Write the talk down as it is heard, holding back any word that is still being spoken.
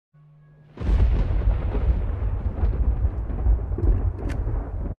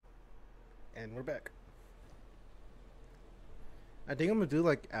And we're back. I think I'm gonna do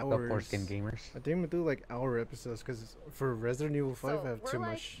like The hours. foreskin gamers. I think I'm gonna do like hour episodes because for Resident Evil 5 So I have we're too like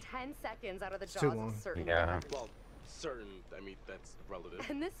much. 10 seconds out of the It's too jaws long. of certain Yeah. blood. Well, certain, I mean, that's relative.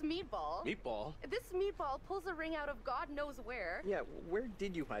 And this meatball. Meatball? This meatball pulls a ring out of God knows where. Yeah, where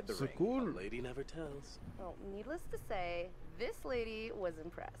did you hide the So ring? cool. A lady never tells. Well, needless to say, this lady was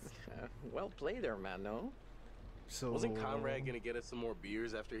impressed. Well played there, man, no? So Wasn't Conrad gonna get us some more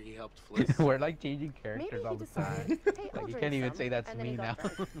beers after he helped Fliss? We're like changing Maybe characters he all the time. decided, hey, I'll Like you drink can't even some, say that's and then he me now.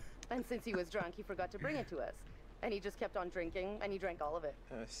 got drunk. And since he was drunk, he forgot to bring it to us. And he just kept on drinking, and he drank all of it.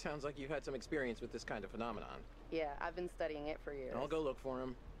 Sounds like you've had some experience with this kind of phenomenon. Yeah, I've been studying it for years. I'll go look for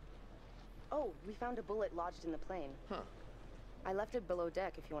him. Oh, we found a bullet lodged in the plane. Huh. I left it below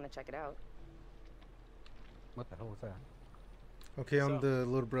deck if you want to check it out. What the hell was that? Okay, I'm So- the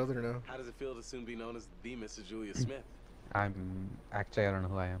little brother now. How does it feel to soon be known as the Mrs. Julia Smith? I'm actually I don't know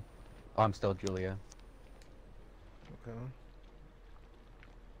who I am. Oh, I'm still Julia. Okay.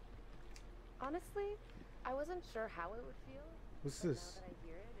 Honestly, I wasn't sure how it would feel. What's but this? Now that I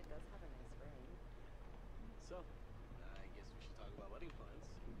hear it, it does have a nice ring. So, I guess we should talk about wedding plans.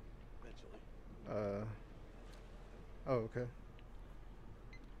 Eventually. Oh, okay.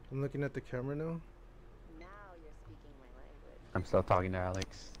 I'm looking at the camera now. Now you're speaking my language. I'm still talking to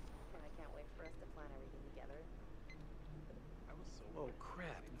Alex. And I can't wait for us to plan everything together. I was so Oh, worried.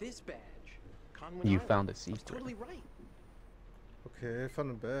 crap. This badge. Conway You Island. found a I was secret. totally right. Okay, I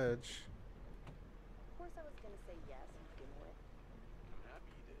found a badge. Of course I was gonna say yes and begin with. I'm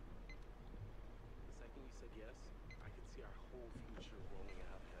happy you did. The second you said yes, I could see our whole future rolling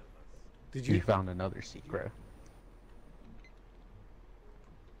out ahead of us. Did You you? found another secret.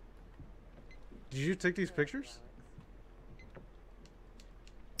 Did you take these pictures?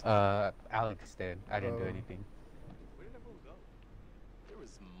 Alex did. I didn't do Oh. anything. Where did everyone go? There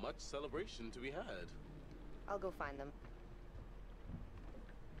was much celebration to be had. I'll go find them.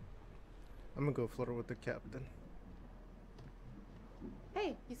 I'm gonna go flutter with the captain.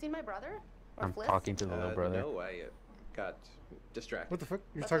 Hey, you seen my brother? Or I'm Fliss? talking to the little brother. No, I got distracted. What the fuck?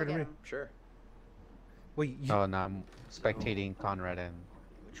 You're Let's talking go to me? get 'em. Sure. Wait, you? Oh no, I'm spectating Conrad and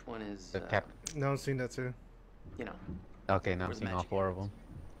Which one is, the cap. No, I'm seeing that too. you know, Okay, now I'm where's the seeing all magic four of them.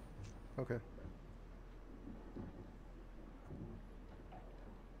 Okay.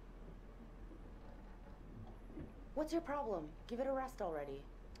 What's your problem? Give it a rest already.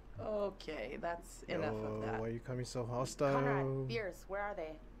 Okay, that's enough of that. Why are you coming so hostile? Conrad, beers, where are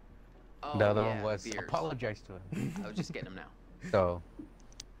they? Oh, The other yeah, one was beers. apologize to him. I was just getting them now. So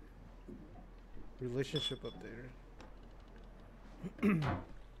Relationship updater.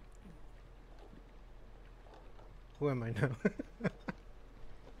 Who am I now?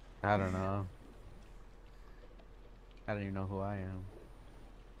 I don't know. I don't even know who I am.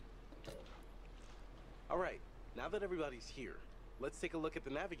 All right, now that everybody's here, let's take a look at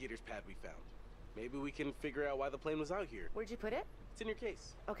the navigator's pad we found. Maybe we can figure out why the plane was out here. Where'd you put it? It's in your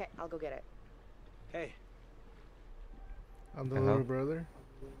case. Okay, I'll go get it. Hey, I'm the Hello? little brother.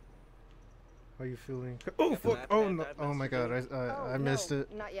 How you feeling? Oh fuck! that Oh bad, no! bad Oh my god! message? I Oh, missed no,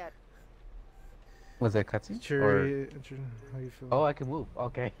 it. Not yet. Was it cutscene? Or... Cherry. How you feeling? Oh, I can move.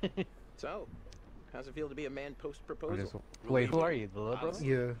 Okay. so, how's it feel to be a man I'm post-proposal? just... Wait, who are you? The little brother? Honestly,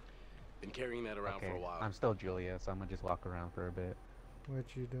 Yeah. been carrying that around Okay, for a while. I'm still Julia, so I'm gonna just walk around for a bit. What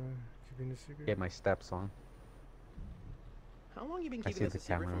you doing? Keeping a secret? Get my steps on. How long you been I keeping see this the a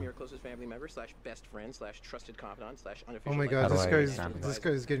secret camera. from your closest family member slash best friend slash trusted confidant slash Oh unofficial? my like, god! How do This I guy's sound this it?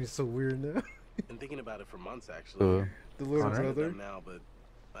 guy's getting so weird now. Been thinking about it for months, actually. Who? The little Alright. Looking at brother. them now, but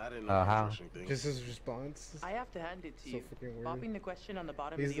I didn't know How? rushing things. Just his response. I have to hand it to So you. fucking weird. Popping the question on the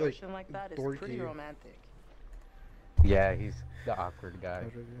bottom He's of the like ocean like that is pretty dorky. romantic. Yeah, he's the awkward guy.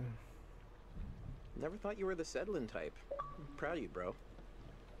 Never thought you were the settling type. Proud of you, bro.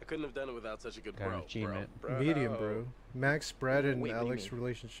 I couldn't have done it without such a good Got an bro. achievement. Medium, bro. Max, Brad, and Wait, what do you Alex mean?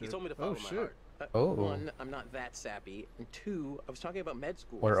 relationship. He told me to Oh follow my shit, heart. Oh. One, I'm not that sappy, and two, I was talking about med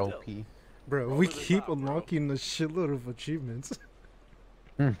school. Or Still. OP. bro. Over We the keep top, bro. unlocking a shitload of achievements.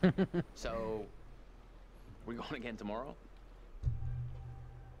 So, we're going again tomorrow?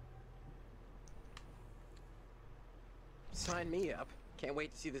 Sign me up. Can't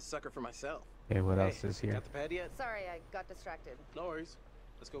wait to see this sucker for myself. Okay, what Hey, else is here? Got the pad yet? Sorry, I got distracted. No worries.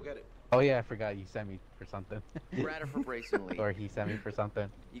 Let's go get it. Oh yeah, I forgot you sent me for something. We're at it for Bracingly. Or he sent me for something.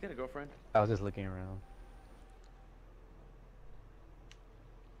 You got a girlfriend? I was just looking around.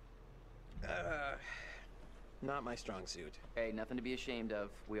 Not my strong suit. Hey, nothing to be ashamed of.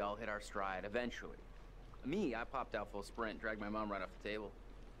 We all hit our stride eventually. Me, I popped out full sprint, dragged my mom right off the table.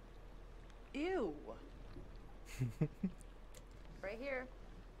 Ew. Right here.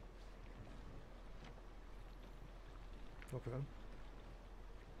 Okay.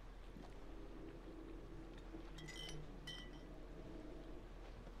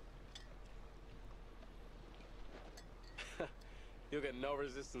 You'll get no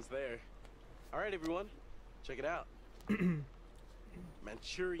resistance there. All right, everyone, check it out.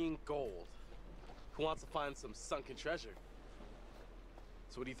 Manchurian gold. Who wants to find some sunken treasure?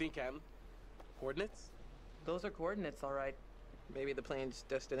 So what do you think, Captain? Coordinates? Those are coordinates, all right. Maybe the plane's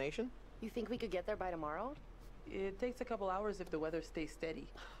destination? You think we could get there by tomorrow? It takes a couple hours if the weather stays steady.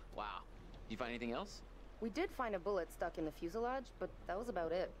 Wow. You find anything else? We did find a bullet stuck in the fuselage, but that was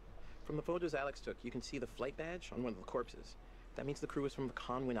about it. From the photos Alex took, you can see the flight badge on one of the corpses. That means the crew is from the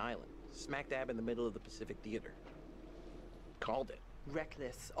Conwin Island, smack dab in the middle of the Pacific Theater. Called it.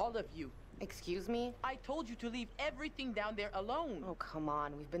 Reckless, all of you. Excuse me? I told you to leave everything down there alone. Oh, come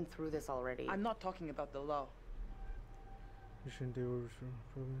on. We've been through this already. I'm not talking about the law. You shouldn't deal with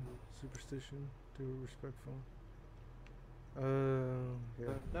superstition. Do it respectful.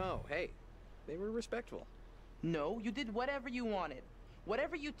 Yeah. No, hey, they were respectful. No, you did whatever you wanted.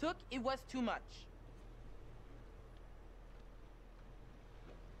 Whatever you took, it was too much.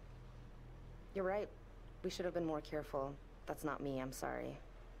 You're right. We should have been more careful. That's not me. I'm sorry.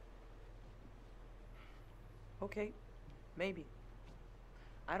 Okay, maybe.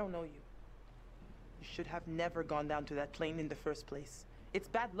 I don't know you. You should have never gone down to that plane in the first place. It's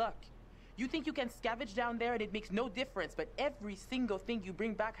bad luck. You think you can scavenge down there and it makes no difference, but every single thing you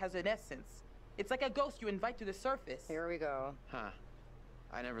bring back has an essence. It's like a ghost you invite to the surface. Here we go. Huh.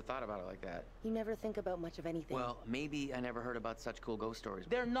 I never thought about it like that. You never think about much of anything. Well, maybe I never heard about such cool ghost stories.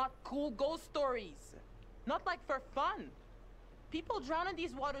 They're not cool ghost stories. Not like for fun. People drown in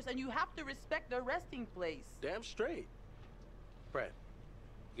these waters and you have to respect their resting place. Damn straight. Brad,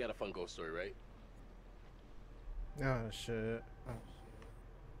 you got a fun ghost story, right? Oh shit.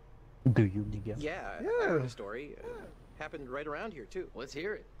 Do you, Miguel? Yeah, I Yeah. heard a story. Happened right around here, too. Let's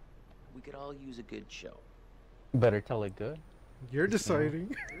hear it. We could all use a good show. Better tell it good. You're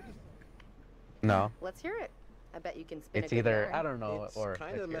deciding. No. Let's hear it. I bet you can spin It's a good either yarn. I don't know It's or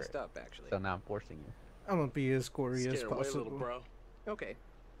kind let's of hear messed it. up, actually. So now I'm forcing you. I'm gonna be as gory as Scare away, little possible. bro. Okay,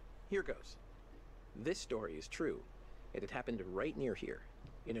 here goes. This story is true. It had happened right near here,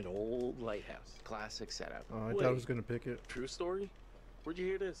 in an old lighthouse. Classic setup. Oh, I thought I was gonna pick it. True story? Where'd you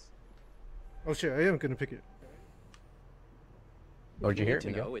hear this? Oh shit, I am gonna pick it. Where'd you hear Need it, to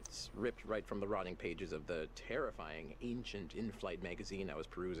Miguel? know, it's ripped right from the rotting pages of the terrifying ancient in-flight magazine I was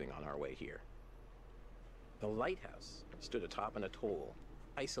perusing on our way here. The lighthouse stood atop an atoll,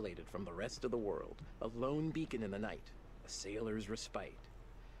 isolated from the rest of the world, a lone beacon in the night, a sailor's respite.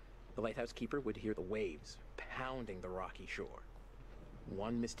 The lighthouse keeper would hear the waves pounding the rocky shore.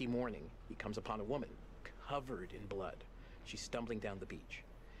 One misty morning, he comes upon a woman, covered in blood. She's stumbling down the beach.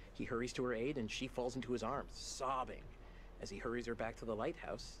 He hurries to her aid and she falls into his arms, sobbing. As he hurries her back to the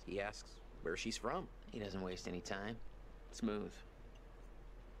lighthouse, he asks where she's from. He doesn't waste any time. Smooth.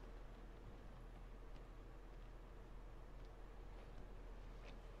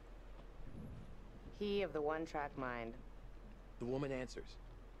 He of the one-track mind. The woman answers,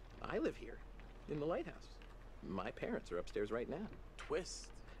 I live here, in the lighthouse. My parents are upstairs right now. Twist.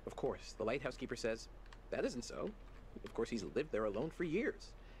 Of course, the lighthouse keeper says, that isn't so. Of course, he's lived there alone for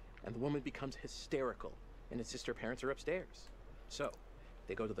years. And the woman becomes hysterical and insists her parents are upstairs. So,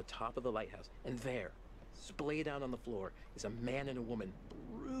 they go to the top of the lighthouse, and there, splayed out on the floor, is a man and a woman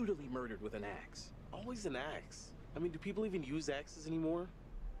brutally murdered with an axe. Always an axe. I mean, do people even use axes anymore?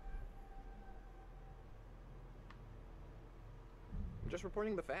 I'm just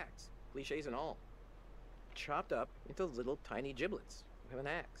reporting the facts, cliches and all. Chopped up into little tiny giblets with an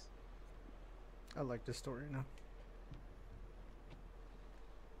axe. I like this story now.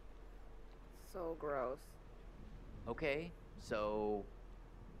 So gross. Okay, so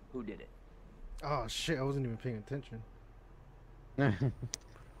who did it? Oh shit, I wasn't even paying attention.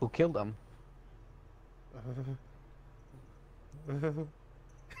 Who killed him?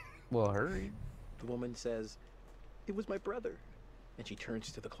 Well, hurry. The woman says, it was my brother. And she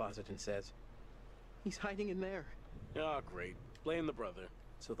turns to the closet and says, he's hiding in there. Oh, great. Blame the brother.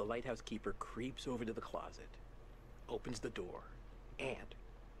 So the lighthouse keeper creeps over to the closet, opens the door, and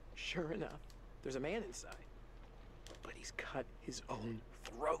sure enough, there's a man inside. But he's cut his own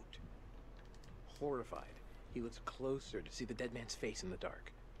throat. Horrified, he looks closer to see the dead man's face in the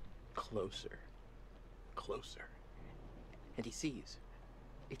dark. Closer. Closer. And he sees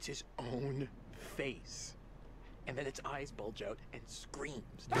it's his own face. And then its eyes bulge out and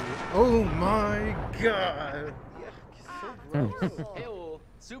screams. Oh my god! Hey,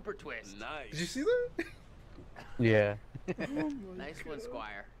 super twist. Nice. Did you see that? Yeah. Nice one,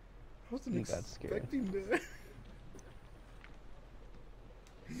 Squire. I wasn't You got scared. expecting that.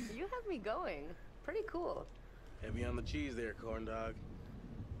 You have me going. Pretty cool. Heavy on the cheese there, corn dog.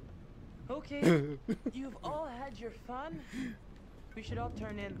 Okay, you've all had your fun. We should all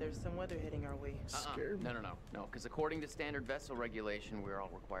turn in. There's some weather hitting our way. Scared me. No, because according to standard vessel regulation, we're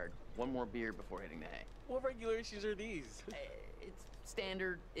all required one more beer before hitting the hay. What regulations are these? It's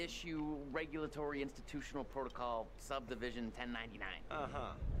standard issue regulatory institutional protocol subdivision 1099.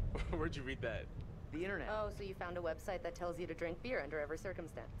 Uh-huh. Where'd you read that? The internet. Oh, so you found a website that tells you to drink beer under every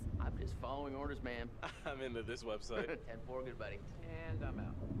circumstance. I'm just following orders, ma'am. I'm into this website. 10-4, good buddy. And I'm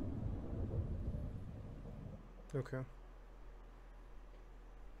out. Okay.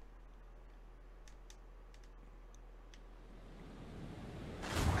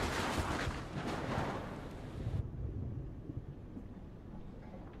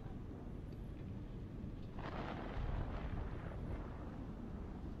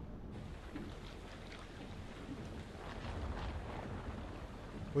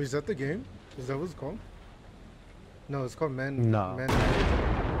 Wait, is that the game? Is that what it's called? No, it's called Man. No. Man.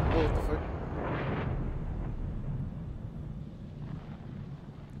 Oh, what the fuck?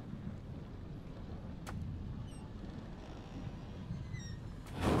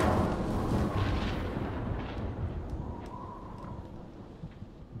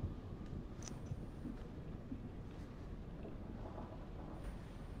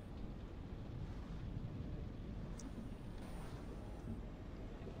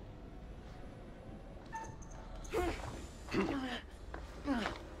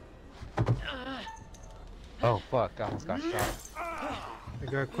 Oh fuck, I almost got shot. I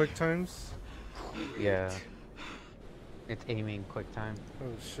got quick times. Yeah. It's aiming quick time. Oh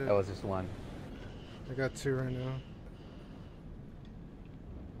shit. That was just one. I got 2 right now.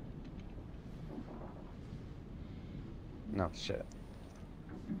 No shit.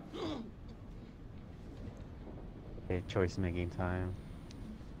 Okay, choice making time.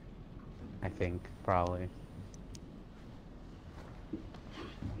 I think, probably.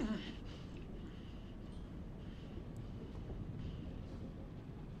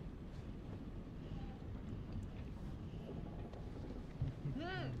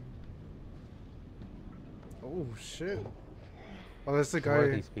 Oh shit. Oh, that's the Who are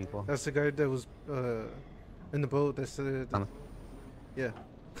guy. these people? That's the guy that was in the boat. That said, yeah.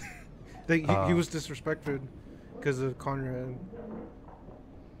 He was disrespected because of Conrad.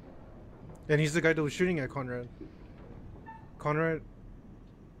 And he's the guy that was shooting at Conrad. Conrad.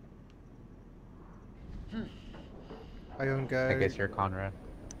 I own guy. I guess you're Conrad.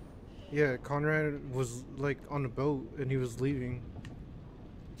 Yeah, Conrad was like on the boat and he was leaving.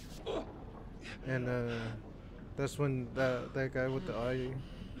 And that's when that guy with the eye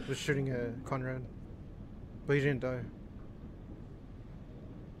was shooting at Conrad. But he didn't die.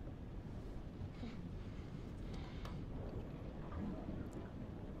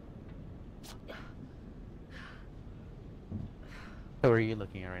 Who are you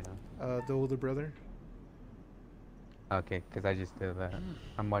looking at right now? The older brother. Okay, because I just did that.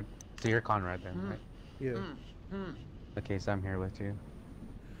 I'm what? So you're Conrad then, right? Yeah. Okay, so I'm here with you.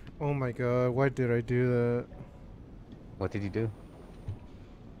 Oh my god, why did I do that? What did you do?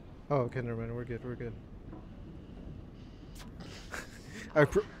 Oh, okay, never mind. We're good. We're good.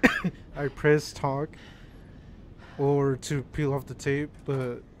 I pressed talk or to peel off the tape,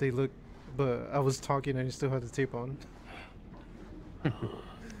 but but I was talking and I still had the tape on.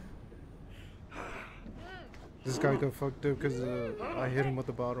 This guy got fucked up because I hit him with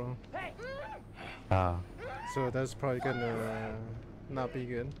the bottle. So that's probably gonna not be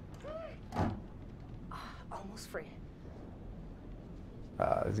good. Almost free.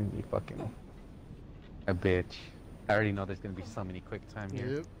 This is gonna be fucking a bitch. I already know there's gonna be so many quick time here.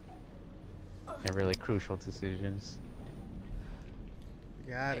 Yep. And really crucial decisions.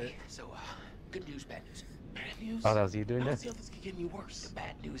 Got it. Hey, so, good news, bad news. Bad news? Oh, that was you doing I don't that? see how this could get any worse. The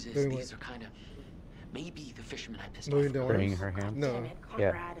bad news is Doing these what? are kind of maybe the fisherman I pissed Moving off. the Bringing arms? her hand? No. Damn it,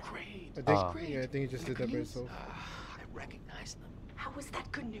 Yeah. Conrad. Great. I think, Great. yeah, I think he just did that by himself. I recognize them. How is that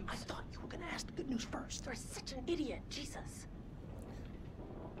good news? I thought you were gonna ask the good news first. You're such an idiot, Jesus.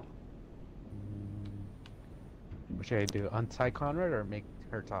 What should I do? Untie Conrad or make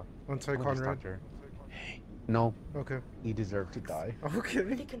her talk? Untie I'm gonna just Conrad. talk to her. Hey, No, Okay. he deserved to die. What are Okay.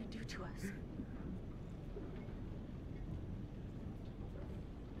 they gonna do to us?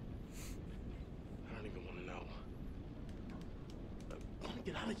 I don't even want to know. I want to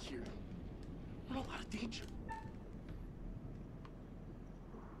get out of here. We're in a lot of danger.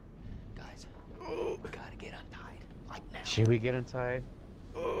 guys, we gotta get untied. Like now. Should we get inside?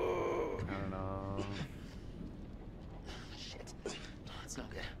 I don't know. Shit. It's not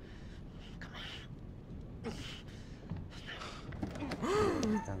good. Come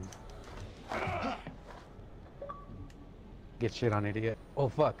on. coming. Get shit on, idiot. Oh,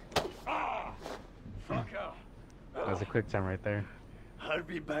 fuck. Fucker. That was a quick time right there. I'll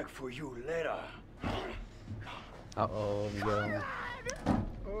be back for you later. Uh-oh, yo.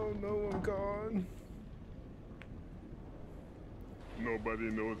 Oh no, I'm gone. Nobody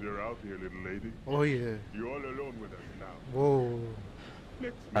knows you're out here, little lady. Oh yeah. You're all alone with us now. Whoa.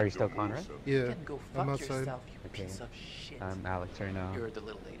 Let's Are you make still the Conrad? most of it. You Yeah. can go I'm fuck outside. yourself, you Okay. piece of shit. I'm Alex right now. You're the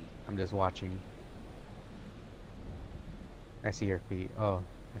little lady. I'm just watching. I see your feet. Oh,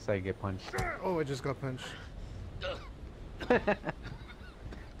 I saw you get punched. Oh, I just got punched.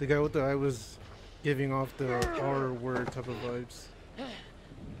 The guy with the eye was giving off the R word type of vibes.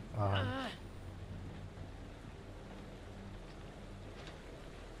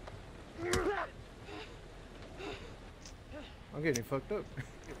 I'm getting fucked up.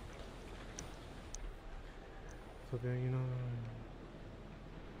 So then, you know.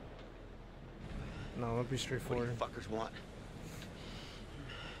 No, I'll be What do straightforward. you fuckers want?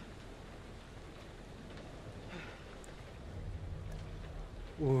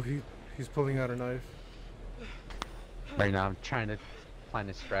 Oh, he's pulling out a knife. Right now, I'm trying to plan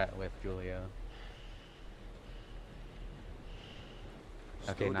a strat with Julia.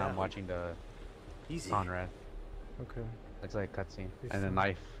 Okay, Slow now I'm down. watching the Easy. Conrad. Okay. Looks like a cutscene. Please And a don't.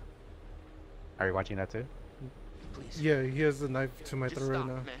 knife. Are you watching that too? Please. Yeah, he has the knife to my Just throat stop,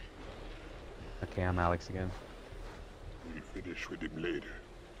 right now. man. Okay, I'm Alex again. We'll finish with him later.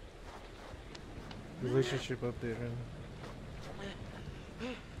 Relationship update, man.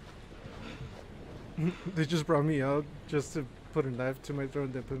 They just brought me out just to put a knife to my throat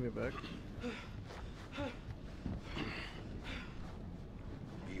and then put me back.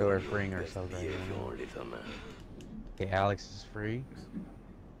 So we're freeing ourselves right now. Okay, Alex is free.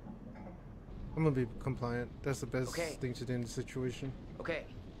 I'm gonna be compliant. That's the best Okay. thing to do in this situation. Okay.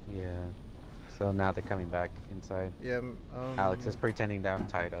 Yeah. So now they're coming back inside. Yeah, Alex is pretending that I'm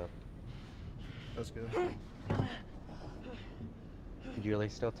tied up. That's good.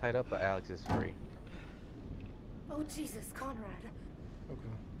 Julie's still tied up, but Alex is free. Oh, Jesus, Conrad. Okay.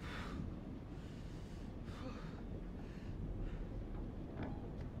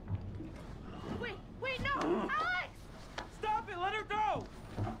 Wait, no! Alex! Stop it! Let her go!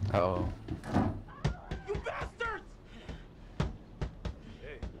 Uh-oh. You bastards!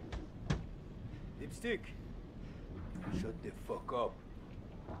 Hey. Lipstick. Shut the fuck up.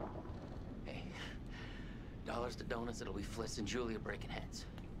 Hey, dollars to donuts, it'll be Fliss and Julia breaking heads.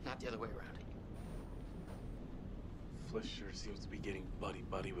 Not the other way around. Fliss sure seems to be getting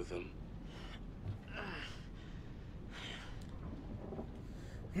buddy-buddy with him.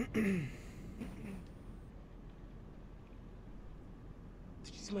 Did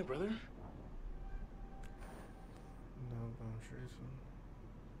you see my brother? No boundaries.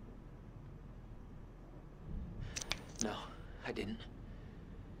 No, I didn't.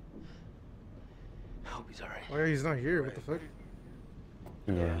 I hope he's alright. Oh yeah, he's not here. What the fuck?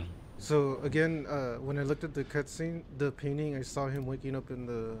 Yeah. So again, when I looked at the cutscene, the painting, I saw him waking up in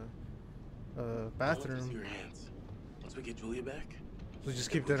the All of this in bathroom. your hands. Once we get Julia back. So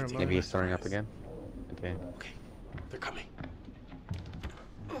just keep that in mind. Maybe he's throwing up again? Okay. Okay, they're coming.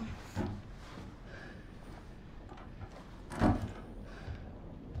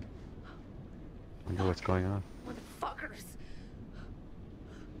 Wonder what's going on. Motherfuckers!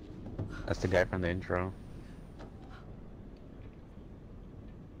 That's the guy from the intro.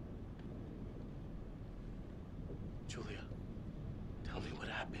 Julia, tell me what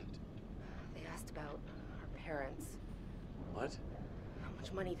happened. They asked about our parents, What? how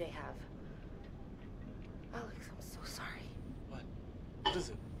much money they have. Alex, I'm so sorry. What? What is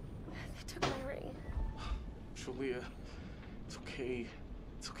it? They took my ring. Julia, it's okay.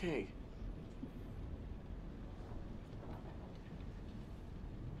 It's okay.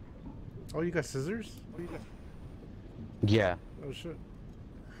 Oh, you got scissors? Yeah. Oh shit.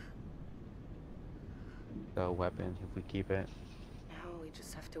 The weapon, if we keep it. Now we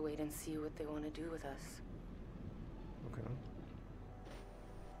just have to wait and see what they want to do with us. Okay.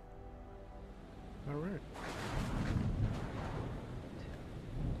 All right.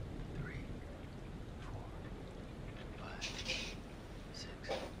 3, 4, 5, 6,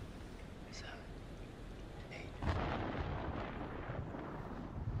 7, 8.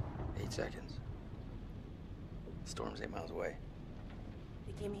 8 seconds. Storm's 8 miles away.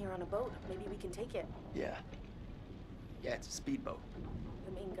 They came here on a boat. Maybe we can take it. Yeah. Yeah, it's a speedboat.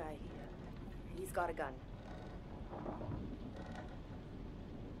 The main guy, he's got a gun.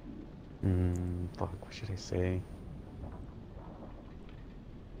 Fuck, what should I say?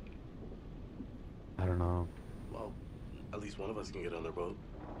 I don't know. Well, at least one of us can get on their boat.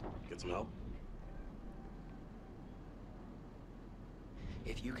 Get some help?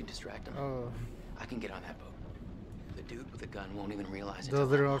 If you can distract him, Oh, I can get on that boat. The dude with the gun won't even realize it. the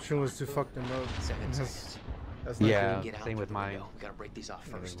other option was to fuck them up. 7 And seconds. that's not Yeah. good. Get out same through with the mine. window. We gotta break these off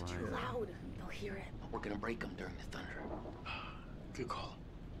first. Never Too mind. loud. They'll hear it. We're gonna break them during the thunder. Good call.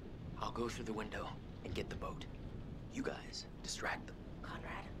 I'll go through the window and get the boat. You guys distract them.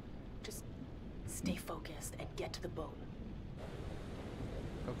 Conrad, just stay focused and get to the boat.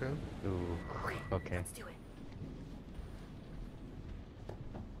 Okay. Ooh. Okay. Let's do it.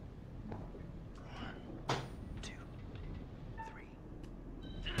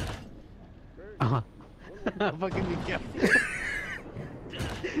 Fucking be careful.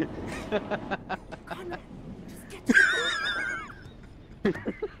 Conrad, just get to the boat.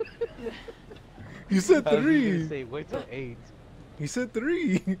 You said I was gonna 3. say wait till 8. You said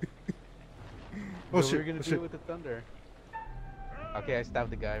 3. Oh What shit! we're gonna Oh, do shit. with the thunder? Okay, I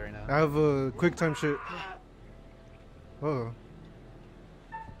stabbed the guy right now. I have a quick time shit. Oh.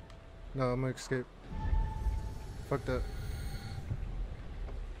 No, I'm gonna escape. Fuck that.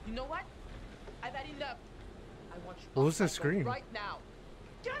 You know what? I've had enough. I want you What off was that my boat scream? right now.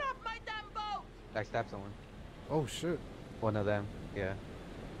 Get off my damn boat! I stabbed someone. Oh shit. One of them. Yeah.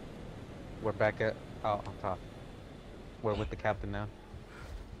 We're back at on top. We're with the captain now.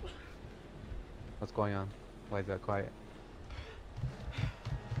 What's going on? Why is that quiet?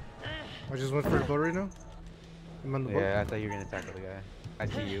 I just went for the boat right now. I'm on the boat. Yeah, I thought you were gonna tackle the guy. I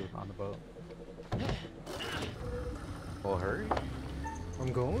see you on the boat. Well, hurry.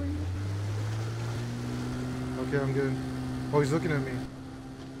 I'm going. Okay, I'm good. Oh, he's looking at me.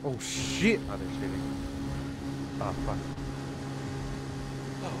 Oh shit. Oh, they're shooting. Oh fuck.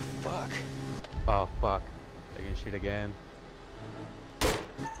 Oh, fuck. Oh fuck. They're gonna shoot again.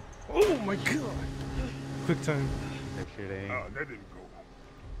 Oh my god. Quick time. They're shooting. Oh, let him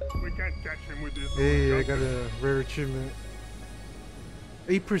go. We can't catch him with this. Hey, I old got jungle. a rare achievement.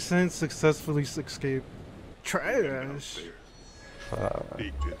 8% successfully escaped. Trash.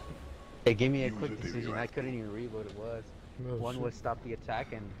 Take this. It gave me a Use quick it if you decision. I like. couldn't even read what it was. Oh, One shit. was stop the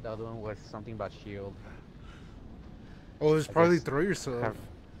attack, and the other one was something about shield. Oh, it's I probably guess- throw yourself.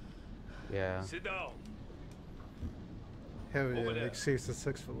 Yeah. Sit down. Hell yeah, Over there. escape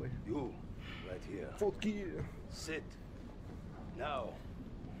successfully. You, right here. Fuck yeah. Sit. Now.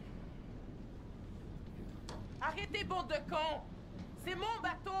 Arrêtez, bande de cons! C'est mon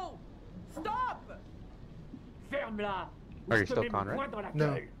bateau! Stop! Ferme-la. Are you still Conrad?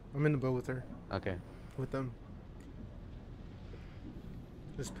 No, I'm in the boat with her. Okay. With them.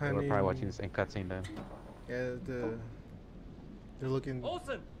 Just We're panning. probably watching the same cutscene then. Yeah, they're looking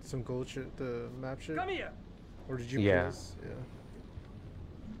Olsen, some gold shit, the map shit, come here. or the GPS. Yeah. Yeah.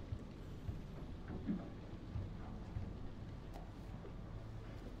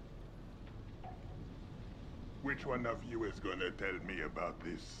 Which one of you is gonna tell me about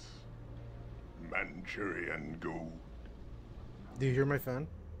this Manchurian gold? Do you hear my fan?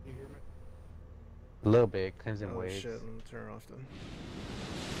 A little bit, comes in Oh waves. shit, let me turn it off then.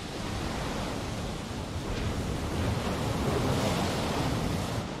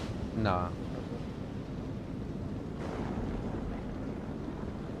 Nah.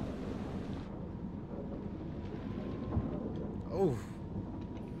 Oh,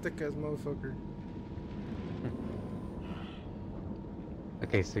 thick ass motherfucker.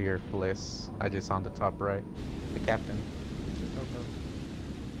 Okay, so you're Bliss. I just on the top right. The captain. Okay.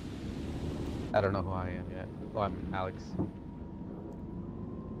 I don't know who I am yet. Oh, I'm Alex.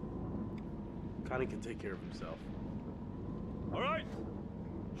 Connie can take care of himself. All right.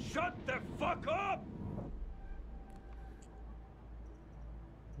 Shut the fuck up.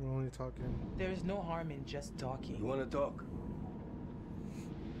 We're only talking. There is no harm in just talking. You want to talk?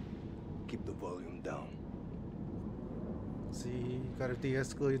 Keep the volume down. See, you gotta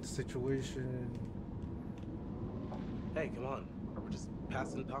de-escalate the situation. Hey, come on. We're just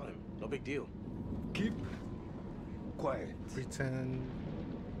passing time. No big deal. Keep quiet. Pretend.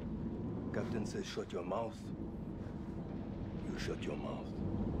 Captain says shut your mouth. You shut your mouth.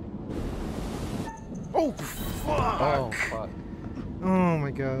 Oh fuck! Oh, fuck. Oh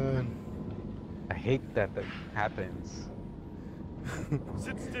my god. I hate that that happens.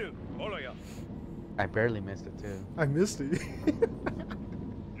 Sit still, all of you. I barely missed it too. I missed it.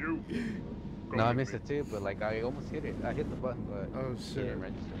 You. Come No, I with missed me. it too, but like I almost hit it. I hit the button, but Oh, it shit. didn't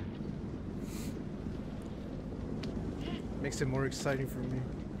register. Makes it more exciting for me.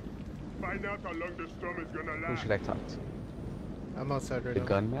 Find out how long the storm is gonna Who last. should I talk to? I'm outside right The now. You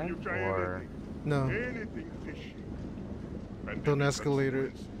gunman try or anything. No, Anything fishy. And don't then escalate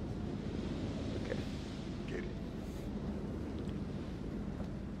it. consequence. okay? Get it.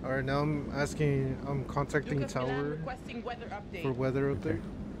 All right, now I'm asking. I'm contacting Lucas, Medan tower requesting weather update. for weather update.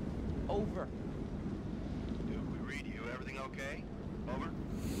 Over. Duke, we read you. Everything okay? Over.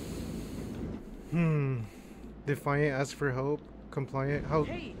 Defiant asks for help. Compliant. How?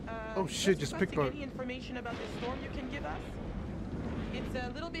 Hey, Oh shit! Just picked up. any information about the storm you can give us? It's a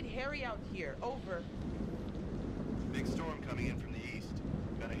little bit hairy out here. Over. Big storm coming in from the east.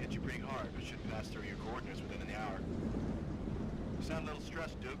 Gonna hit you pretty hard, but should pass through your coordinates within an hour. You sound a little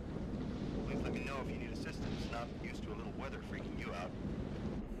stressed, Duke. Please let me know if you need assistance. Not used to a little weather freaking you out.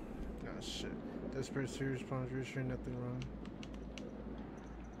 Oh shit! Desperate serious response. Reassuring nothing wrong.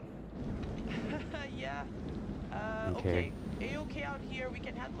 Yeah. Okay. A-okay out here. We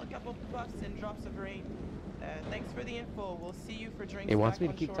can handle a couple puffs and drops of rain. Thanks for the info. We'll see you for drinks. It wants back me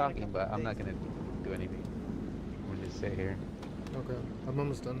to on keep shore in a talking, couple but of I'm not days. gonna do anything. I'm gonna just sit here. Okay, I'm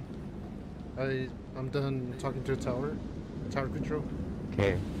almost done. I'm done talking to the tower. Tower control.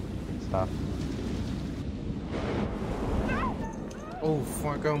 Okay, stop. Oh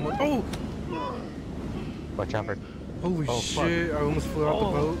fuck! I almost. Oh! Watch out for. Holy Oh, shit! fuck. I almost flew out the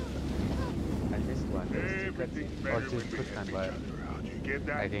boat. I missed one. There was two cutscenes. Or two quick time, but How'd you get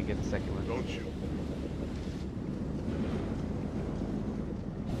that? I didn't get the second one. Don't you?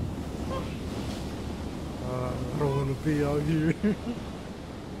 I don't want to be out here.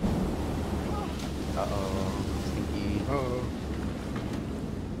 Uh-oh. Stinky. Uh-oh.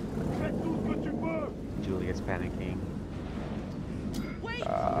 Julia's panicking. Wait!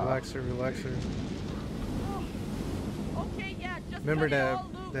 Relax her, relax her. Okay, yeah, just Remember cut it that all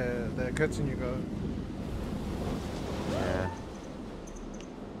loose. that cutscene you got? Yeah.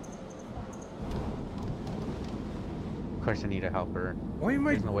 Of course I need a helper. Why am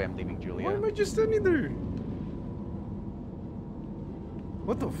I? There's no way I'm leaving Julia. Why am I just standing there?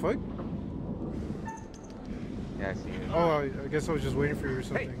 What the fuck? Yeah, I see you. Oh, I guess I was just waiting for you or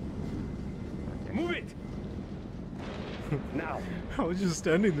something. Okay. Move it! Now! I was just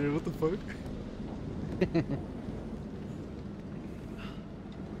standing there. What the fuck?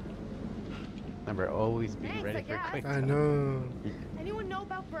 Remember, always be Thanks, ready I for a guess. quick I time. know. Anyone know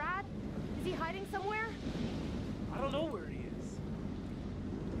about Brad? Is he hiding somewhere? I don't know where he is.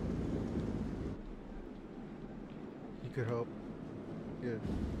 You could help. Yeah.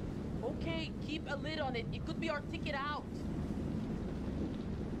 Okay, keep a lid on it. It could be our ticket out.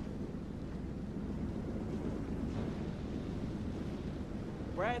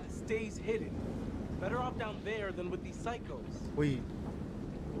 Brad stays hidden. Better off down there than with these psychos. Wait.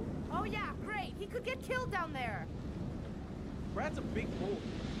 Oh yeah, great. He could get killed down there. Brad's a big bull.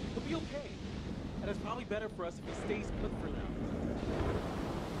 He'll be okay. And it's probably better for us if he stays put for now.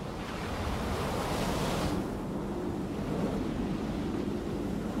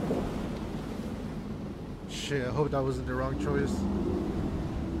 Shit. I hope that wasn't the wrong choice.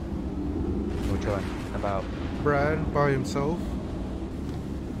 Which one? About? Brad by himself.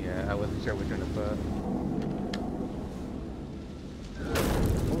 Yeah, I wasn't sure which one to put.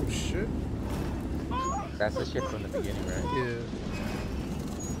 Oh shit. That's the shit from the beginning, right? Yeah.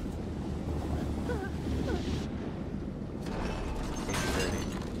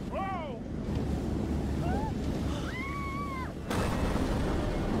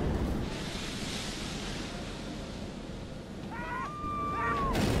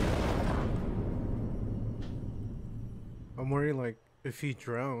 I'm worried, like, if he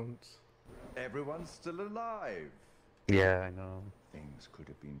drowns. Everyone's still alive. Yeah, I know. Things could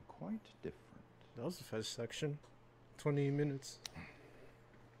have been quite different. That was the first section. 20 minutes.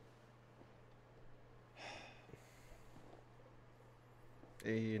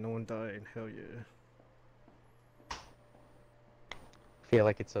 Hey, no one died. Hell yeah. Feel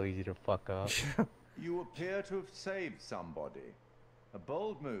like it's so easy to fuck up. You appear to have saved somebody. A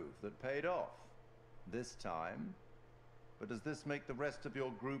bold move that paid off. This time. But does this make the rest of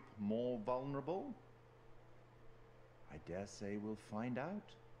your group more vulnerable? I dare say we'll find out.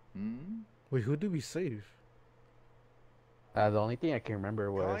 Wait, who did we save? The only thing I can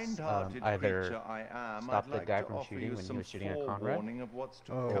remember was Kind-hearted either creature I am, stop I'd the like guy to from offer shooting you when he some was shooting at Conrad, forewarning of what's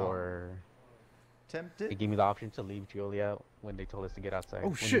to Oh. come. or they Tempted? gave me the option to leave Julia when they told us to get outside. Oh,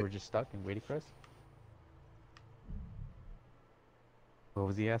 when shit. we were just stuck and waiting for us. What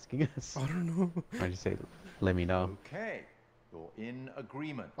was he asking us? I don't know. I just say, let me know. Okay, you're in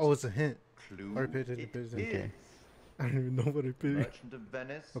agreement. Oh, it's a hint. Clue I paid it attention. is. Okay. I don't even know what I paid. Merchant of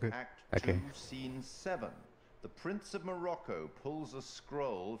Venice, Okay. Act Okay. 2, Scene 7. The Prince of Morocco pulls a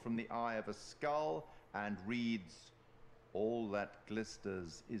scroll from the eye of a skull and reads, "All that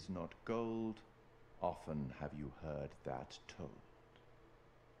glisters is not gold. Often have you heard that told."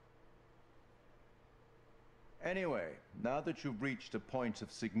 Anyway, now that you've reached a point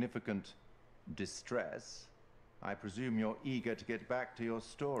of significant distress, I presume you're eager to get back to your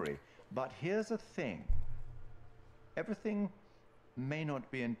story. But here's the thing. Everything may not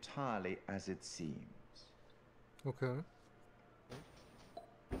be entirely as it seems. Okay.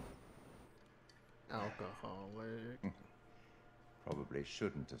 Alcoholic. Probably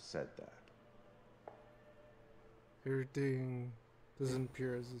shouldn't have said that. Everything doesn't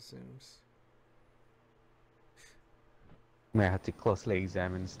appear as it seems. May have to closely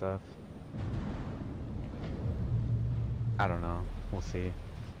examine stuff. I don't know. We'll see.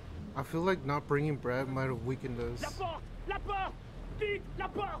 I feel like not bringing Brad might have weakened us.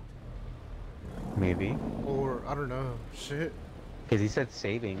 Maybe. Or, I don't know. Shit. Because he said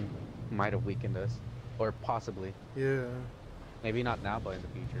saving might have weakened us. Or possibly. Yeah. Maybe not now, but in the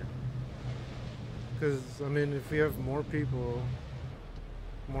future. Because, I mean, if we have more people,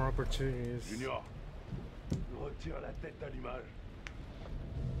 more opportunities. Junior, retire la tête d'allumage.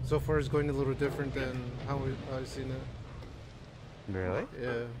 So far, it's going a little different than how I've seen it. Really?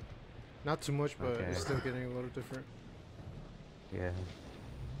 Yeah. Not too much, but Okay. it's still getting a little different. Yeah.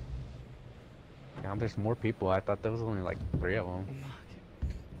 Yeah, there's more people. I thought there was only like 3 of them.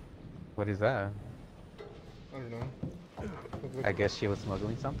 What is that? I don't know. I guess she was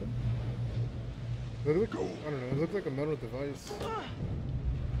smuggling something? It looked, I don't know, it looked like a metal device.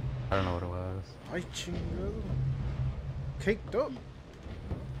 I don't know what it was. Ay, chingado. Caked up.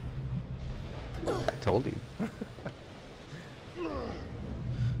 I told you.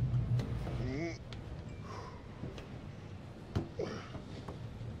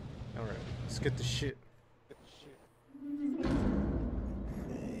 Alright, let's get the shit.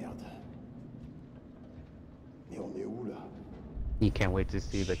 You can't wait to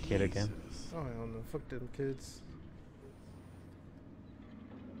see the kid again. Oh, I don't know. Fuck them kids.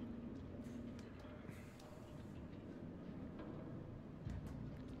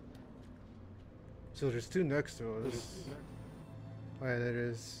 So there's 2 next to us. Oh yeah, there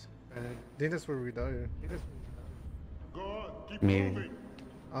is. I think that's where we died. Go on, keep Maybe. moving.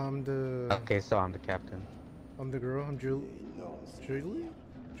 I'm the... Okay, so I'm the captain. I'm the girl. I'm Julia?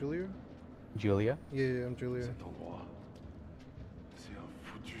 Julia? Julia? Yeah, I'm Julia. Cet endroit, c'est un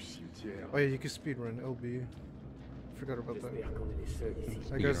foutu cimetière. Oh yeah, you can speedrun. LB. Forgot about that.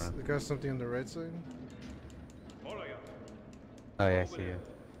 I Speedrun. got something on the right side. Oh yeah, I see you.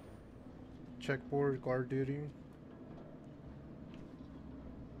 Checkboard, guard duty.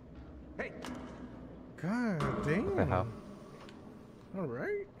 Hey! God damn. What the hell?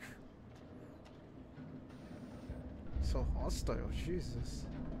 Alright. So hostile, Jesus.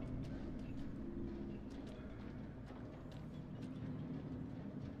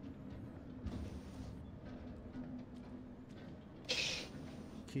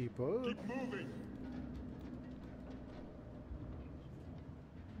 Keep up. Keep moving.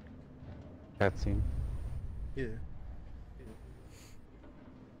 Cutscene. Yeah.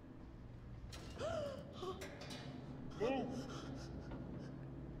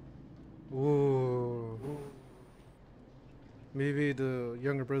 Ooh. Maybe the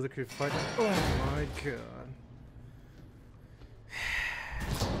younger brother could fight. Oh my god.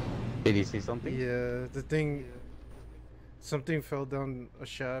 Did you see something? Yeah, the thing. Something fell down a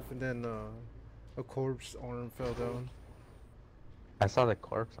shaft and then a corpse arm fell down. I saw the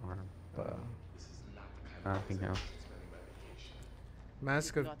corpse arm, but nothing else.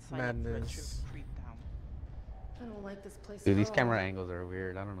 Mask of Not sign up for a trip Madness. creep down. I don't like this place Dude, at these all. camera angles are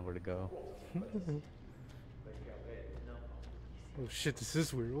weird. I don't know where to go. Oh shit, this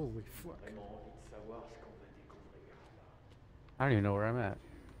is weird. Holy fuck. I don't even know where I'm at.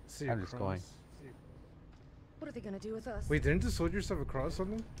 See I'm just going. What are they gonna do with us? Wait, didn't the soldiers have a cross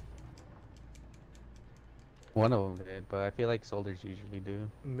on them? One of them did, but I feel like soldiers usually do.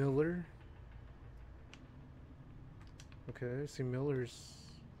 Miller. Okay, I see Miller's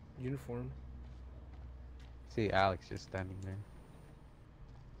uniform. See Alex just standing there.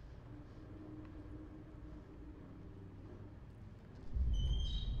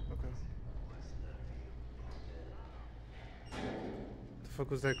 Okay. The fuck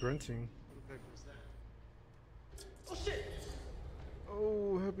was that grunting? Oh shit!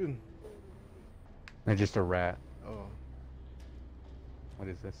 Oh, what happened? They're just a rat. Oh. What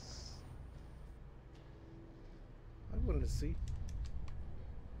is this? I wanted to see.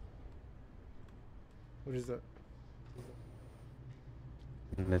 What is that?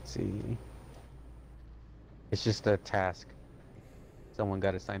 Let's see. It's just a task. Someone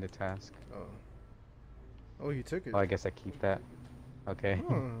got assigned a task. Oh. Oh, you took it. Oh, I guess I keep that. Okay.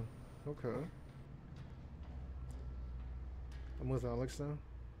 Huh. Okay. I'm with Alex now.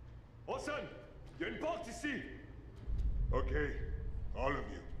 Watson, Il y a une porte ici. Okay, all of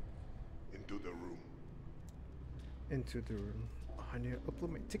you, into the room. Into the room. Oh, I need to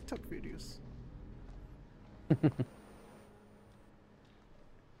upload my TikTok videos.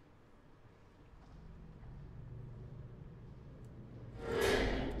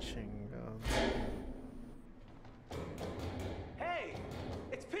 Hey!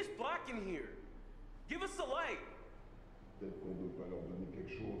 It's pitch black in here! Give us a light! Peut-être qu'on devrait leur donner quelque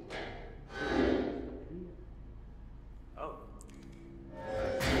chose. Oh.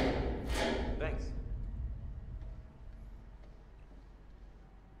 Thanks.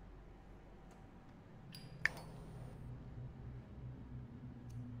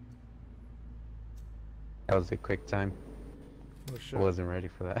 That was a quick time. Oh, I shit. wasn't ready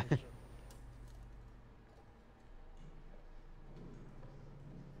for that.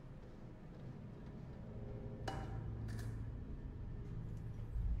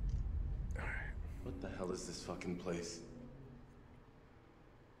 What the hell is this fucking place?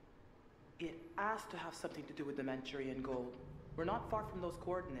 It has to have something to do with the Manchurian gold. We're not far from those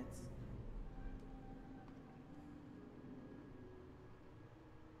coordinates.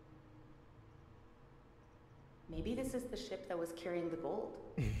 Maybe this is the ship that was carrying the gold.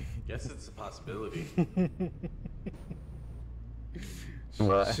 Guess it's a possibility.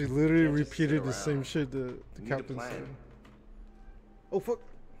 What? She literally Can't just sit repeated the around. same shit the We need a captain plan. said. Oh fuck!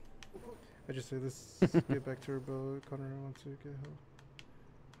 I just say let's get back to her boat. Connor wants to get help.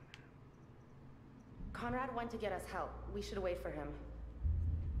 Conrad went to get us help. We should wait for him.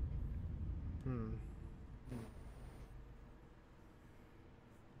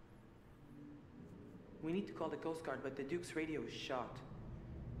 We need to call the Coast Guard, but the Duke's radio is shot.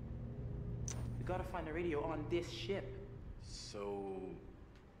 We gotta find a radio on this ship. So,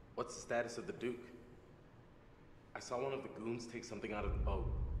 what's the status of the Duke? I saw one of the goons take something out of the boat.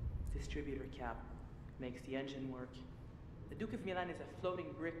 Distributor cap. Makes the engine work. The Duke of Milan is a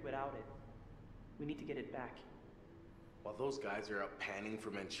floating brick without it. We need to get it back. While those guys are out panning for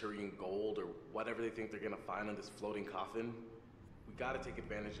Manchurian gold or whatever they think they're gonna find on this floating coffin, we gotta take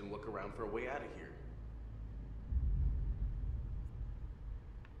advantage and look around for a way out of here.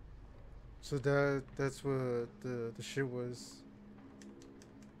 So that's what the shit was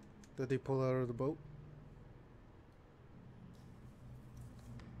that they pulled out of the boat.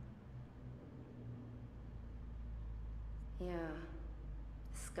 Yeah.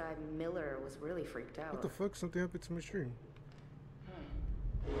 This guy Miller was really freaked out. What the fuck? Something happened to my stream.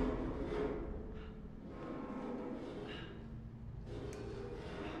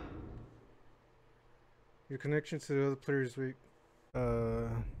 Your connection to the other player is weak.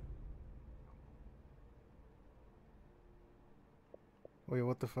 Wait,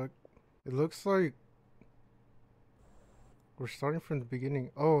 what the fuck? It looks like we're starting from the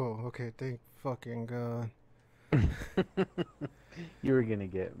beginning. Oh, okay. Thank fucking God. You were gonna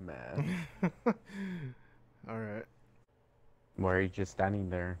get mad. Alright. Why are you just standing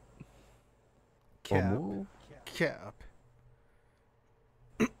there? Cap. move. Cap.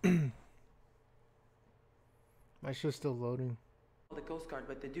 My shit's still loading. The Coast Guard,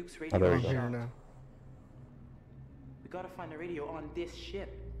 but the Duke's Oh, radio there is we I'm go. here shot. now. We gotta find a radio on this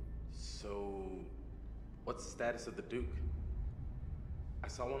ship. So, what's the status of the Duke? I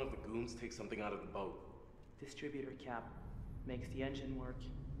saw one of the goons take something out of the boat. Distributor cap. Makes the engine work.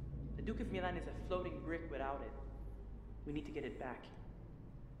 The Duke of Milan is a floating brick without it. We need to get it back.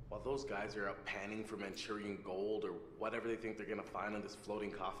 While those guys are out panning for Manchurian gold or whatever they think they're gonna find on this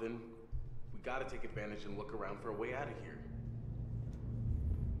floating coffin, we gotta take advantage and look around for a way out of here.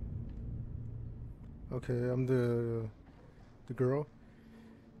 Okay, I'm the girl.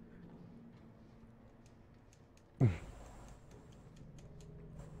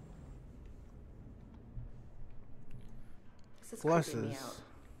 This is creeping me Glasses. out.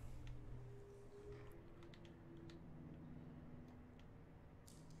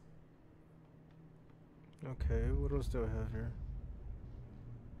 Okay, what else do I have here?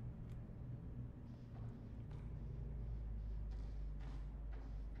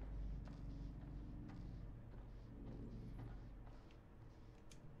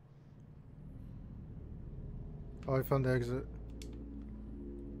 Oh, I found the exit.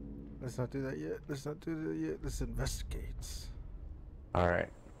 Let's not do that yet. Let's not do that yet. Let's investigate. All right.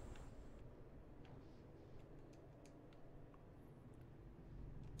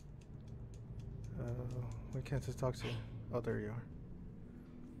 Why can't I talk to you? Oh, there you are.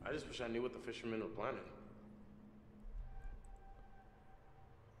 I just wish I knew what the fishermen were planning.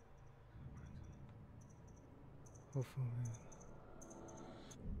 Hopefully.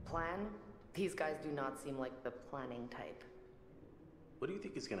 Plan? These guys do not seem like the planning type. What do you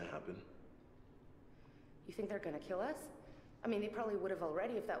think is gonna happen? You think they're gonna kill us? I mean, they probably would have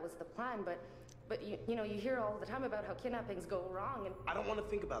already if that was the plan, but you know, you hear all the time about how kidnappings go wrong, and I don't want to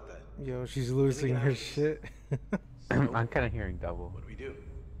think about that. Yo, she's losing her shit. I'm kind of hearing double. What do we do?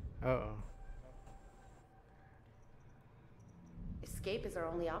 Uh-oh. escape is our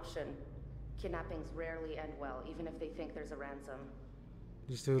only option. Kidnappings rarely end well, even if they think there's a ransom.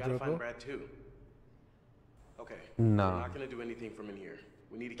 You still gotta double? find Brad too. Okay. No. We're not gonna do anything from in here.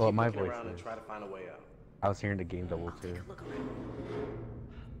 We need to keep Well, my looking voice around and is. try to find a way out. I was hearing the game double too. Look around.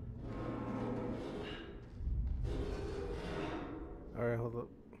 Alright, hold up.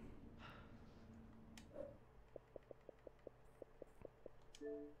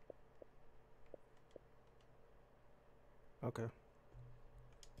 Okay.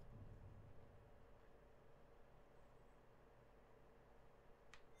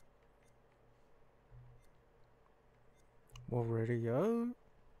 Already up?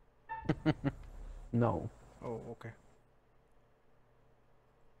 No. Oh, okay.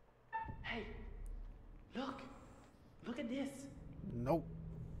 Hey, look. Look at this. Nope.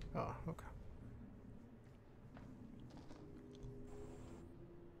 Oh, okay.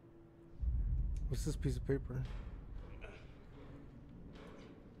 What's this piece of paper?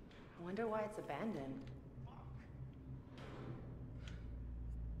 I wonder why it's abandoned.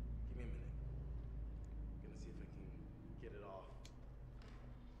 Give me a minute. I'm gonna see if I can get it off.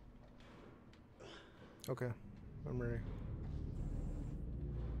 Okay, I'm ready.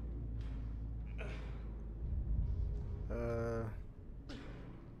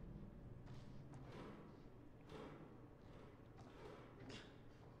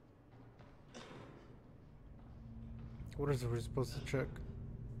 What is it we're supposed to check?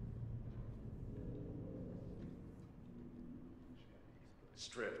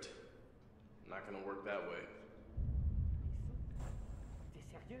 Stripped. Not gonna work that way. T'es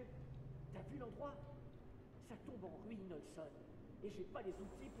sérieux? T'as vu l'endroit? Ça tombe en ruine, Olson. Et j'ai pas les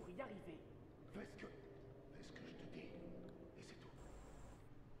outils pour y arriver. Fais ce que je te dis. Et c'est tout.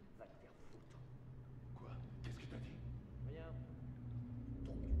 Va te faire foutre. Quoi? Qu'est-ce que t'as dit? Rien.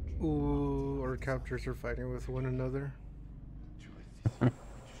 Ooh, our captors are fighting with one another. Tu restes ici et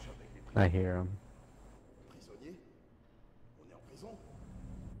tu surveilles les I hear him. prisonniers. On est en prison.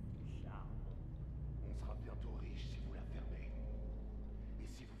 Charme. On sera bientôt riche si vous la fermez. Et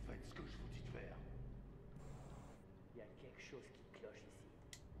si vous faites ce que je vous dis de faire. Il y a quelque chose qui cloche ici.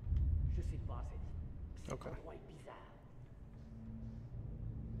 Je sais pas, cet Okay. endroit est bizarre.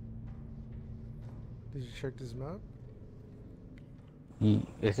 Did you check this map?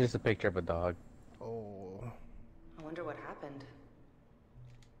 It's just a picture of a dog. Oh, I wonder what happened.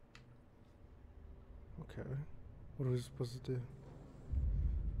 okay. What are we supposed to do?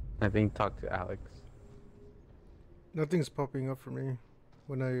 I think talk to Alex. Nothing's popping up for me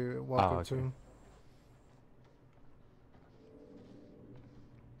when I walk Oh, up to okay. him.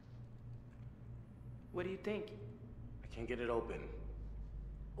 What do you think? I can't get it open.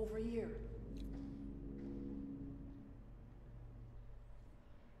 Over here.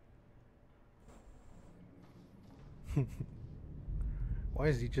 Why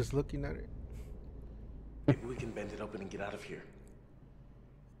is he just looking at it? Maybe we can bend it open and get out of here.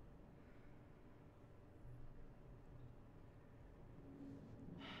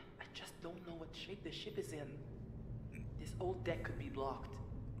 I just don't know what shape the ship is in. This old deck could be blocked.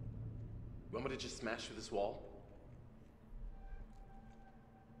 You want me to just smash through this wall?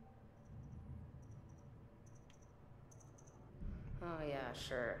 Oh yeah,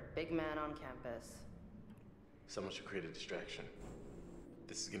 sure. Big man on campus. Someone should create a distraction.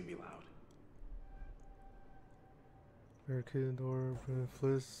 This is gonna be loud. Barricade the door, open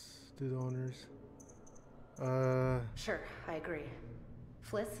Fliss, do the honors. Sure, I agree.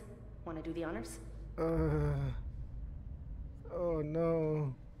 Fliss, wanna do the honors? Oh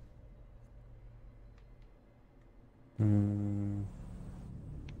no.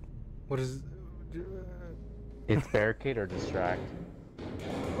 What is? It's barricade or distract.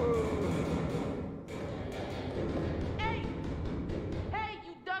 Hey! Hey,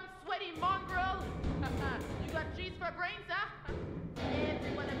 you dumb, sweaty mongrel! You got cheese for brains, huh?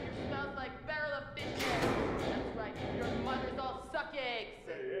 Every one of you smells like barrel of fish head. That's right, your mothers all suck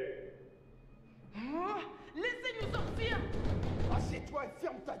eggs. Huh? Laissez-nous sortir! Assieds-toi et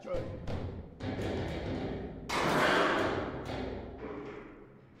ferme ta gueule.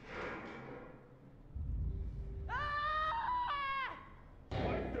 Ah!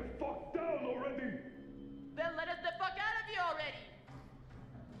 Pipe the fuck down already. Then let us the fuck out of here already!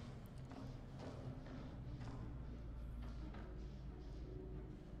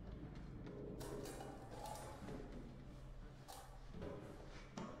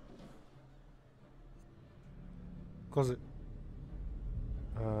 Close it.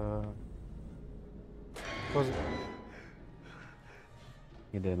 Close it.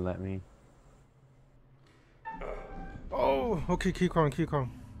 You didn't let me. Oh, okay, keep calm, keep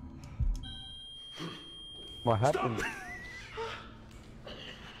calm. What happened?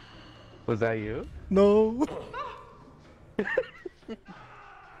 Was that you? No.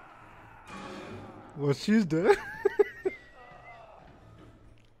 Well, she's dead.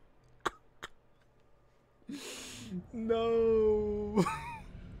 No.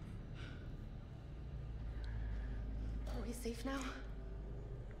 Are we safe now?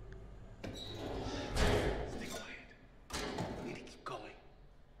 Stay quiet. We need to keep going.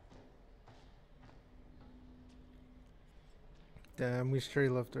 Damn, we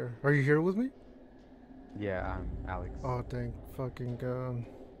straight left her. Are you here with me? Yeah, I'm Alex. Oh, thank fucking God.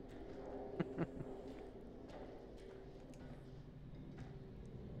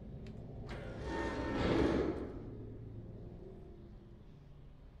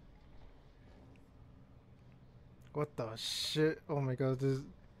 What the shit? Oh my God, this.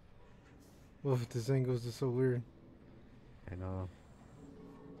 Oof, this angle is just so weird. I know.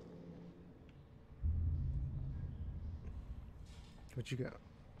 What you got?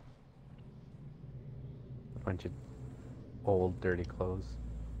 A bunch of old, dirty clothes.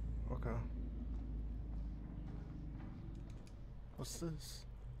 Okay. What's this?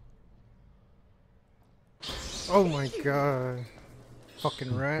 Oh my God.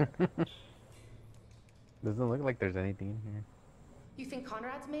 Fucking rat. Doesn't look like there's anything in here. You think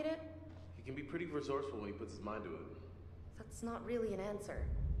Conrad's made it? He can be pretty resourceful when he puts his mind to it. That's not really an answer.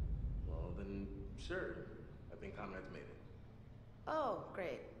 Well, then, sure. I think Conrad's made it. Oh,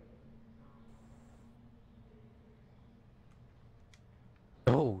 great.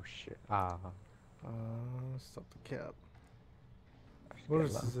 Oh shit. Stop the cap. What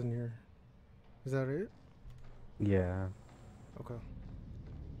is this in here? Is that it? Yeah. Okay.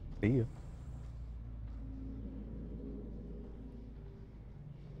 See you.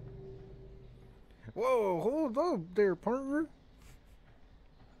 Whoa, hold up there, partner.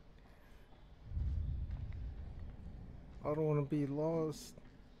 I don't want to be lost.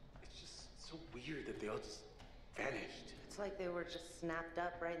 It's just so weird that they all just vanished. It's like they were just snapped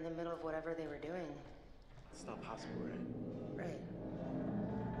up right in the middle of whatever they were doing. It's not possible, right? Right.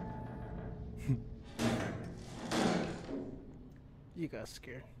 You got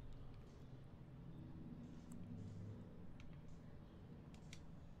scared.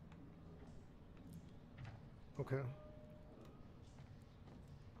 Okay.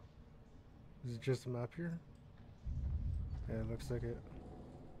 Is it just a map here? Yeah, it looks like it.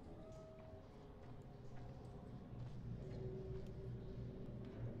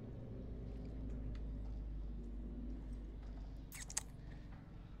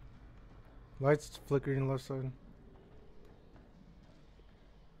 Lights flickering left side.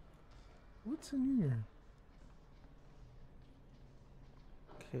 What's in here?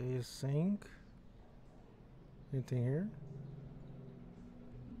 Okay, a sink. Anything here?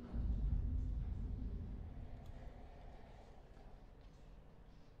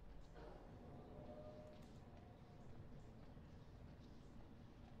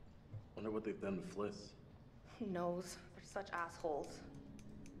 Wonder what they've done to Fliss. Who knows? They're such assholes.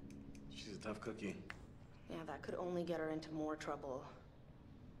 She's a tough cookie. Yeah, that could only get her into more trouble.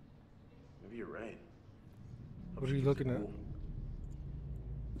 Maybe you're right. What are you looking at?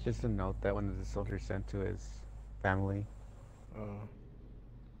 Just a note that one of the soldiers sent to his family.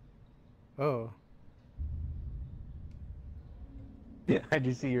 Oh. Yeah, I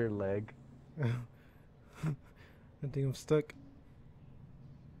just see your leg. I think I'm stuck.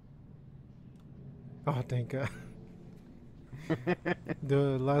 Oh, thank God.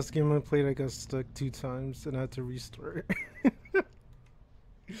 The last game I played, I got stuck 2 times and I had to restart.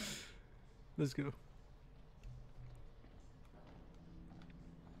 Let's go.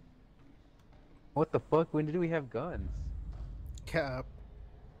 What the fuck? When did we have guns? Cap.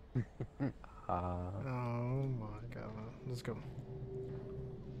 Oh my God. Let's go.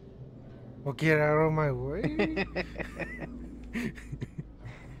 Well, get out of my way.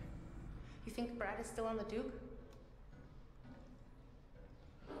 You think Brad is still on the Duke?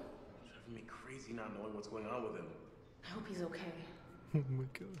 It's driving me crazy not knowing what's going on with him. I hope he's okay. Oh my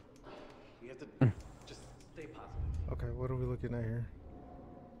God. We have to just stay positive. Okay, what are we looking at here?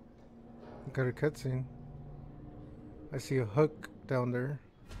 Got a cutscene. I see a hook down there.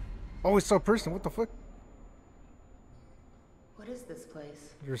 Oh, it's a person. What the fuck? What is this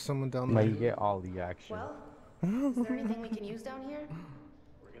place? There's someone down Like there. you get all the action. Well, is there anything we can use down here?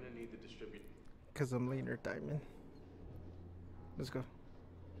 We're gonna need to distribute. Because I'm later diamond. Let's go.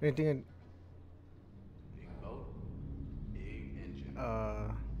 Anything in... Big boat?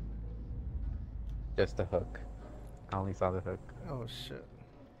 Just the hook. I only saw the hook. Oh shit.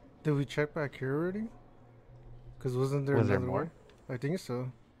 Did we check back here already? Cause wasn't there Was there another more? way? I think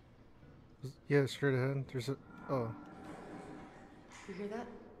so. Yeah, straight ahead. There's a. Oh. You hear that?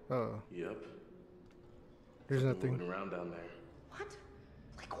 Oh. Yep. There's Something nothing. moving around down there. What?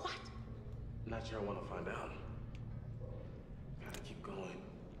 Like what? Not sure I want to find out. Gotta keep going.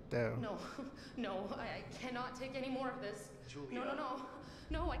 Damn. No, no, I cannot take any more of this. Julia. No, no, no.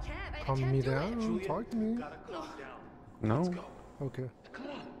 No, I can't. I Calm can't me do down. it. Julia, Talk to me. gotta calm down. No. Let's go. Okay. Come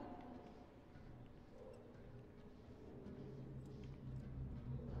on.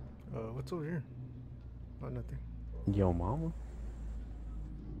 What's over here? Oh, nothing. Yo, mama.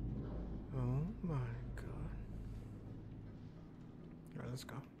 Oh my god. Alright, let's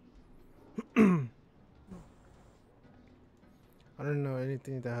go. I don't know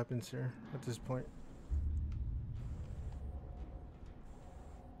anything that happens here at this point.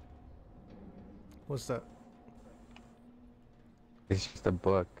 What's that? It's just a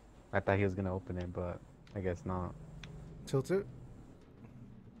book. I thought he was gonna open it, but I guess not. Tilt it?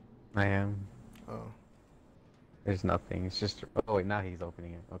 I am. Oh. There's nothing. It's just. Oh wait, now he's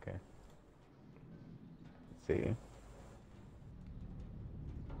opening it. Okay. Let's see.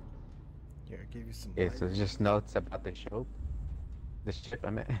 Yeah, I gave you some. Yeah, so it's just notes about the ship. The ship, I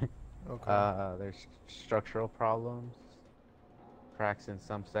meant. Okay. There's structural problems. Cracks in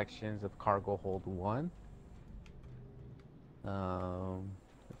some sections of cargo hold 1.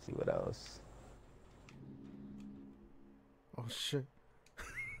 Let's see what else. Oh shit.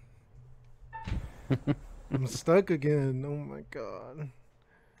 I'm stuck again. Oh my god.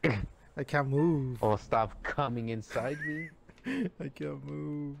 I can't move. Oh, stop coming inside me. I can't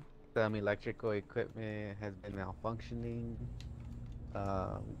move. Some electrical equipment has been malfunctioning.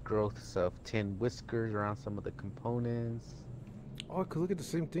 Growths of tin whiskers around some of the components. Oh, I could look at the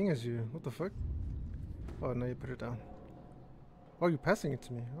same thing as you. What the fuck? Oh, no, you put it down. Oh, you're passing it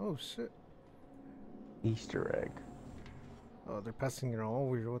to me. Oh, shit. Easter egg. Oh, they're passing it all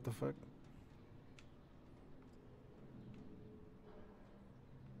weird. What the fuck?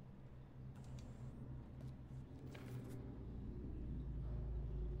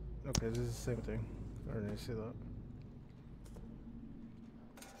 Okay, this is the same thing. I already see that.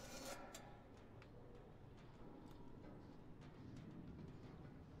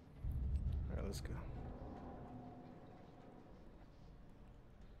 Alright, let's go.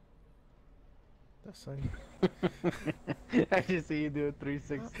 That's fine. I just see you do a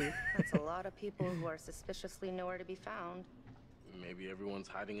 360. That's a lot of people who are suspiciously nowhere to be found. Maybe everyone's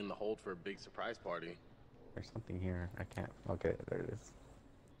hiding in the hold for a big surprise party. There's something here. I can't. Okay, there it is.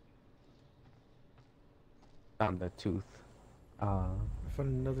 Found the tooth. I found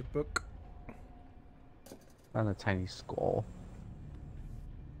another book. Found a tiny skull.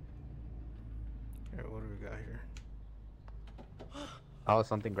 Alright, what do we got here? Oh,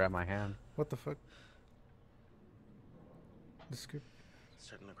 something grabbed my hand. What the fuck? The scoop.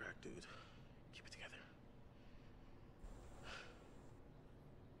 Starting to crack, dude. Keep it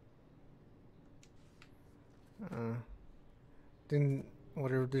together. Then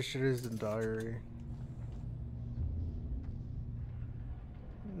whatever this shit is, the diary.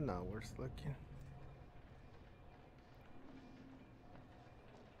 Not worth looking.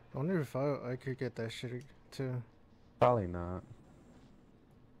 I wonder if I could get that shit too. Probably not.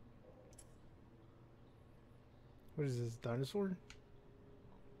 What is this, dinosaur?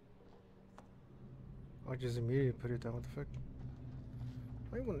 I just immediately put it down. What the fuck?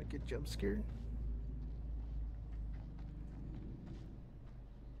 I want to get jump scared.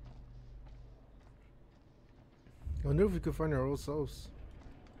 I wonder if we could find our old selves.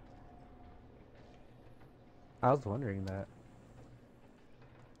 I was wondering that.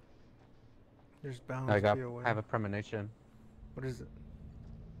 There's bound I to be a way. have a premonition What is it?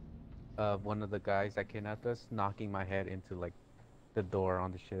 of one of the guys that kidnapped us knocking my head into like the door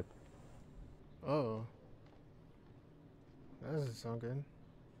on the ship. Oh. That doesn't sound good.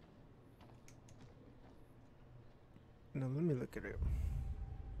 No, let me look at it.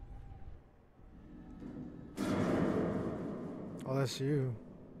 Oh, that's you.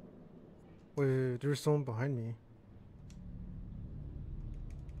 Wait, there's someone behind me.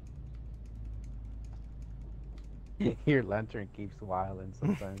 Your lantern keeps wilding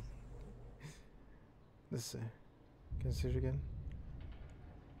sometimes. Let's see. Can you see it again?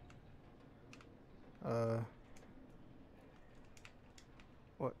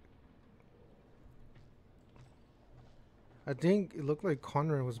 What? I think it looked like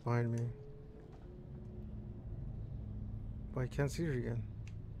Conrad was behind me. But I can't see it again.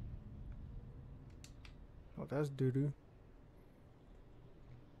 Oh, that's doo-doo.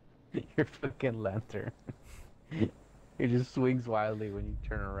 Your fucking lantern. It just swings wildly when you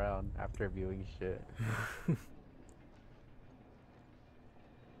turn around after viewing shit.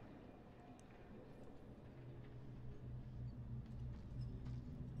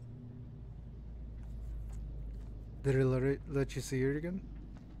 Did it let you see it again?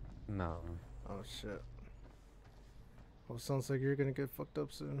 No. Oh shit. Well, sounds like you're gonna get fucked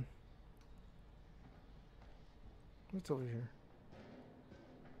up soon. What's over here?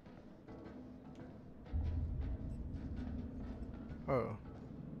 Oh.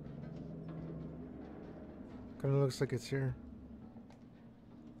 Kinda looks like it's here.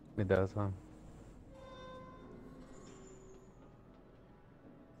 It does, huh?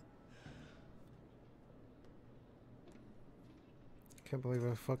 Can't believe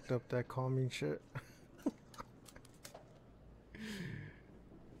I fucked up that calming shit.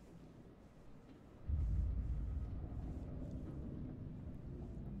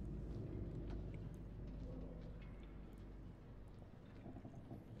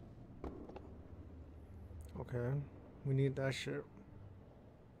 Okay, we need that shit.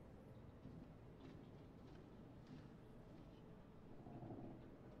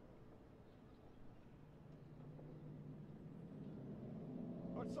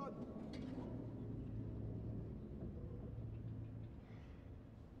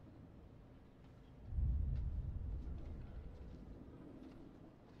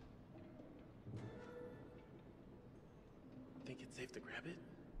 Think it's safe to grab it?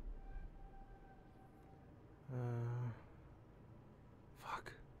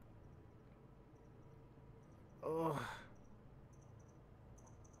 Fuck. Oh.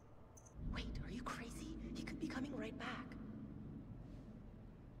 Wait, are you crazy? He could be coming right back.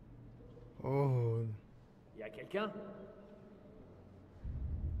 Oh. Y a quelqu'un?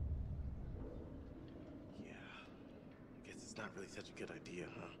 Yeah. Guess it's not really such a good idea,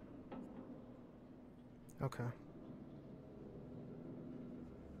 huh? Okay.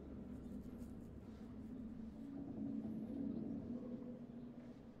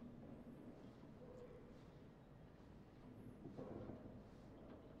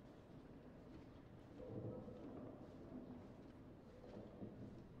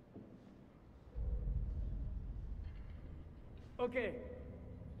 Ok.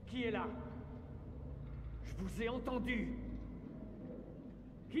 Qui est là? Je vous ai entendu.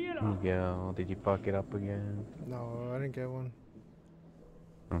 Qui est là? Miguel, did you fuck it up again? No, I didn't get one.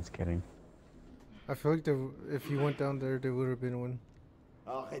 I'm just kidding. I feel like if you went down there, there would have been one.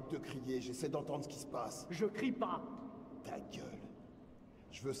 Arrête de crier, j'essaie d'entendre ce qui se passe. Je crie pas. Ta gueule.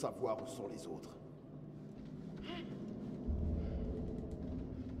 Je veux savoir où sont les autres.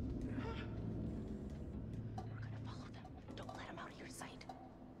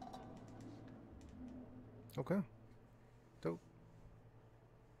 Okay. Dope.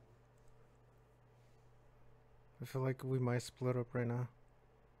 I feel like we might split up right now.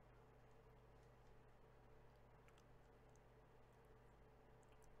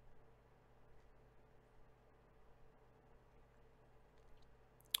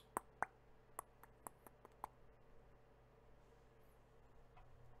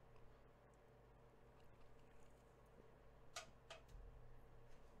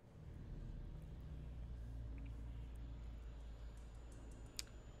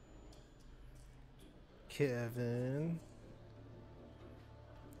 Kevin.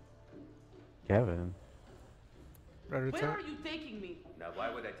 Kevin? Where are you taking me? Now, why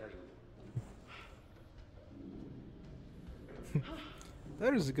would I tell you?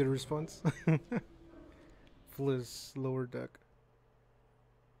 That is a good response. Fliss lower deck.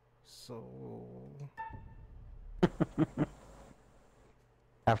 So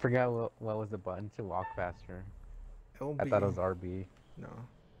I forgot what was the button to walk faster. LB. I thought it was RB. No.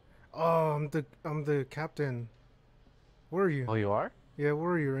 Oh, I'm the captain. Where are you? Oh, you are? Yeah,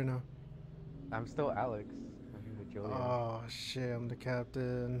 where are you right now? I'm still Alex. I'm here with Julia. Oh shit, I'm the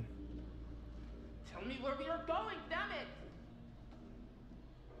captain. Tell me where we are going, damn it!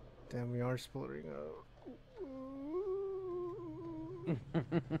 Damn, we are splitting up.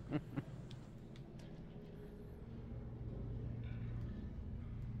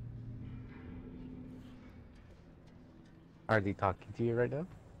 Are they talking to you right now?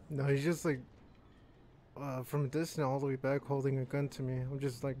 No, he's just like from a distance all the way back holding a gun to me. I'm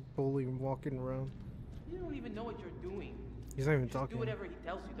just like bullying, walking around. You don't even know what you're doing. He's not even You just talking. do whatever he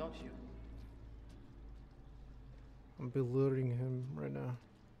tells you, don't you? I'm belittling him right now.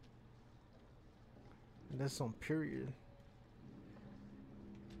 And that's on period.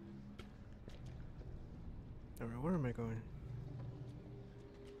 Alright, where am I going?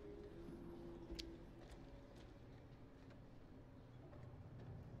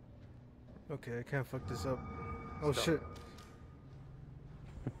 Okay, I can't fuck this up. Oh Stop. shit.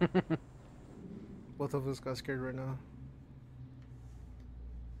 Both of us got scared right now.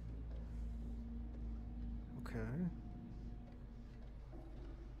 Okay.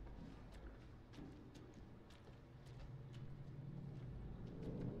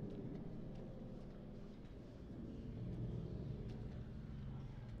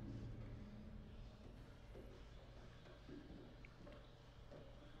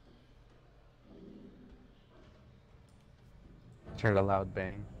 Heard a loud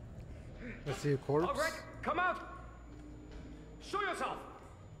bang. I see a corpse. All right, come out. Show yourself.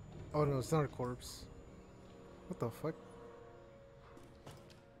 Oh no, it's not a corpse. What the fuck?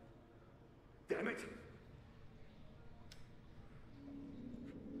 Damn it.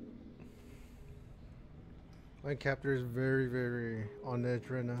 My captor is very, very on edge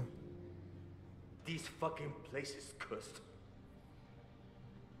right now. This fucking place is cursed.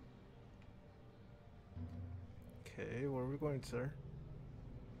 Okay, where are we going, sir?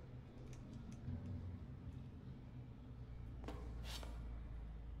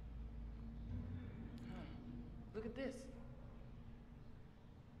 Look at this.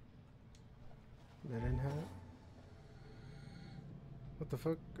 Medan hat? What the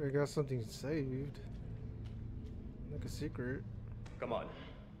fuck? I got something saved. Like a secret. Come on.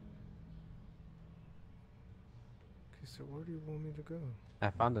 Okay, so where do you want me to go? I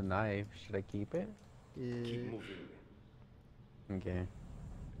found a knife. Should I keep it? Yeah. Keep moving. Okay.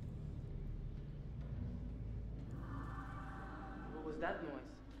 What was that noise?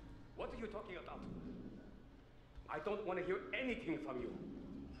 What are you talking about? I don't want to hear anything from you.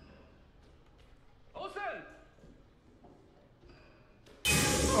 Olsen!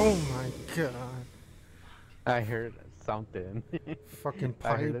 Oh my god. I heard something. Fucking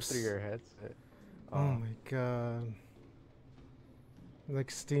I heard it pipes. through your headset. Oh my god. Like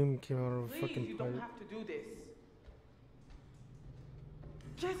steam came out of a Please, fucking you pipe. don't have to do this.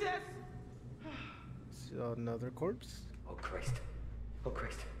 Jesus! See another corpse? Oh Christ. Oh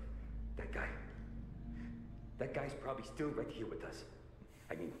Christ. That guy. That guy's probably still right here with us.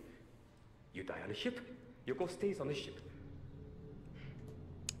 I mean, you die on a ship, your ghost stays on the ship.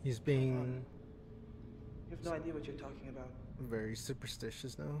 He's being You have no idea what you're talking about. very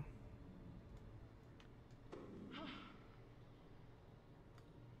superstitious now.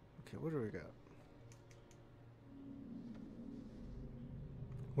 Okay, what do we got?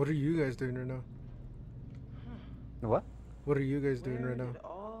 What are you guys doing right now? What? What are you guys doing right now?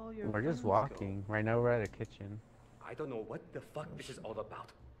 We're just walking. Right now we're at a kitchen. I don't know what the fuck this is all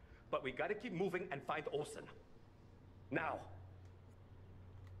about, but we gotta keep moving and find Olsen. Now.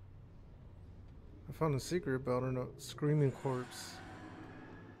 I found a secret, but I don't know. Screaming corpse.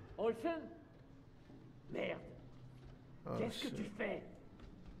 Olsen? Merde. Oh, Qu'est-ce que tu shit. fais?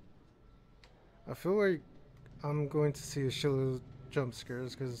 I feel like I'm going to see a shitload of jump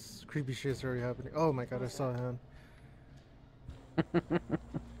scares because creepy shit's already happening. Oh my god, I saw a hand.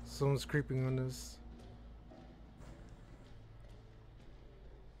 Someone's creeping on us.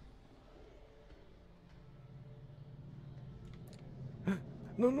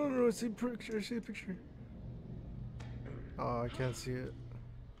 No, I see a picture, I see a picture. Oh, I can't see it.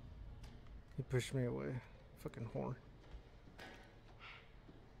 He pushed me away. Fucking whore.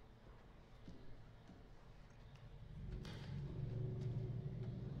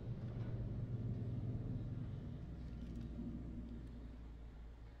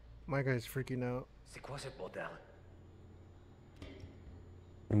 My guy's freaking out. C'est quoi ce bordel?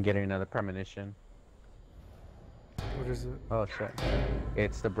 I'm getting another premonition. What is it? Oh shit.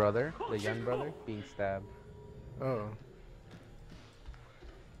 It's the brother, the young brother, being stabbed. Oh.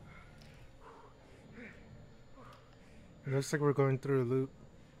 It looks like we're going through a loop.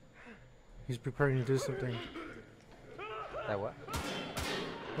 He's preparing to do something. That what?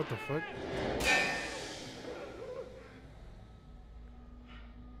 What the fuck?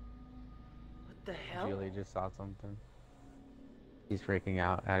 What the hell? Julie just saw something. He's freaking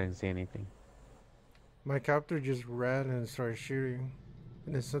out. I didn't see anything. My captor just ran and started shooting.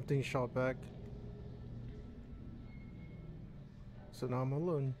 And then something shot back. So now I'm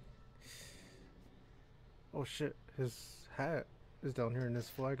alone. Oh shit, his hat is down here and his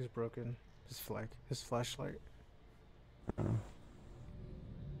flag is broken. His flashlight. Alright,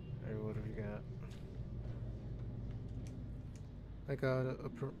 what do we got? I got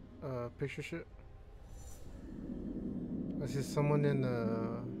a picture shit. I see someone in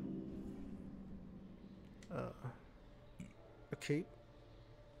a cape.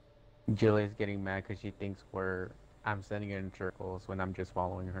 Julie's getting mad because she thinks I'm sending her in circles when I'm just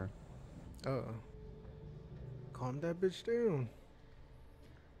following her. Oh. Calm that bitch down.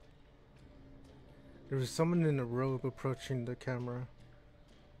 There was someone in a robe approaching the camera.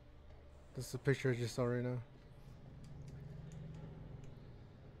 That's the picture I just saw right now.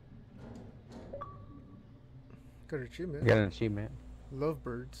 Got an achievement. Got an achievement.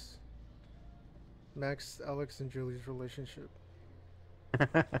 Lovebirds. Max, Alex, and Julie's relationship.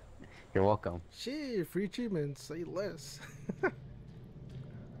 You're welcome. Shit, free achievements. Say less.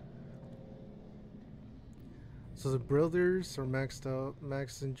 So the brothers are maxed out.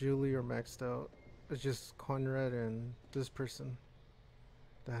 Max and Julie are maxed out. It's just Conrad and this person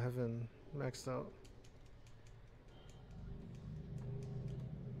that haven't maxed out.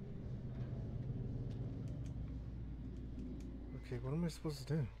 Okay, what am I supposed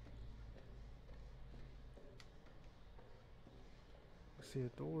to do? I see a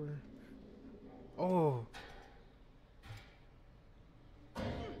door. Oh!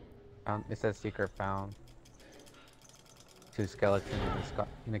 It says secret found. 2 skeletons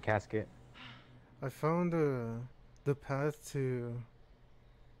in a casket. I found the path to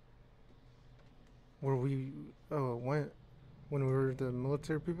where we went when we were the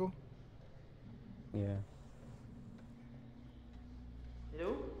military people. Yeah.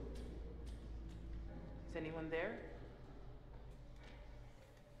 Hello? Is anyone there?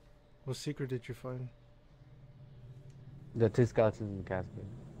 What secret did you find? The 2 skeletons in the casket.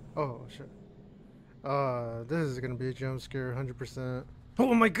 Oh shit. This is gonna be a jump scare, 100%.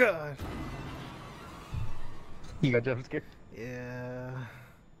 Oh my god! You got jump scared? Yeah.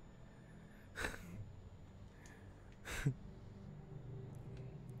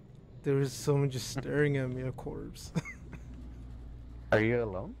 There was someone just staring at me, a corpse. Are you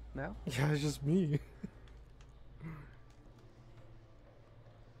alone now? Yeah, it's just me.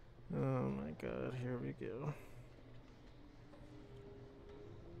 Oh my god, here we go.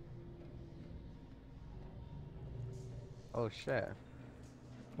 Oh shit.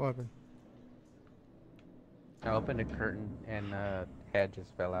 What happened? I opened a curtain and head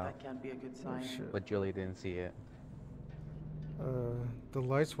just fell out. That can't be a good sign. Shit. But Julie didn't see it. The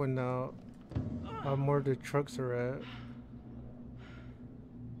lights went out. How more the trucks are at.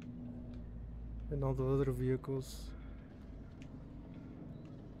 And all the other vehicles.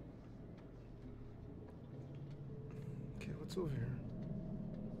 Okay, what's over here?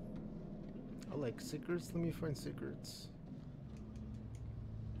 I like secrets. Let me find secrets.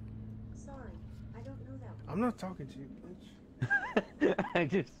 Sorry, I don't know that one. I'm not talking to you, bitch. I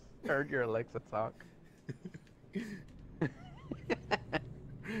just heard your Alexa talk.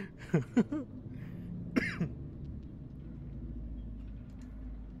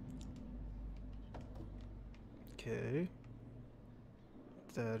 Okay.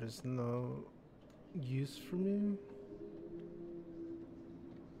 That is no use for me.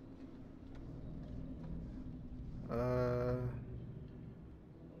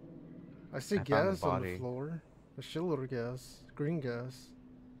 I see gas on the floor. A shitload of gas. Green gas.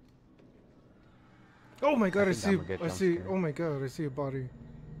 Oh my god, I see, oh my god, I see a body.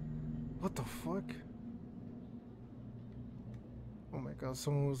 What the fuck? Oh my god,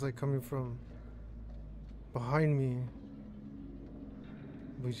 someone was like coming from behind me.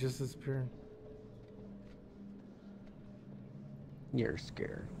 We just disappeared. You're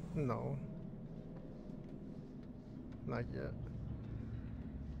scared. No. Not yet.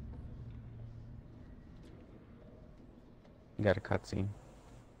 You got a cutscene.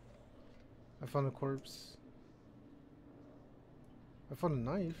 I found a corpse. I found a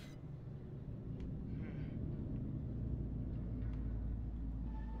knife.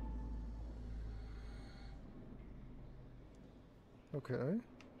 Okay.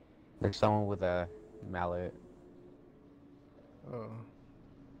 There's someone with a mallet. Oh.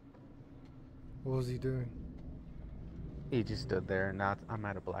 What was he doing? He just stood there. Now I'm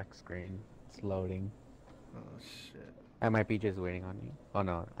at a black screen. It's loading. Oh shit. I might be just waiting on you. Oh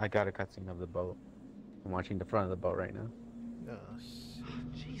no, I got a cutscene of the boat. I'm watching the front of the boat right now. Oh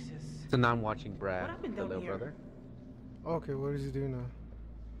shit. Jesus. So now I'm watching Brad, What happened the down little here? brother. Okay, what is he doing now?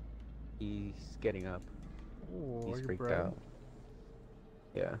 He's getting up. Oh, He's are you freaked Brad? out.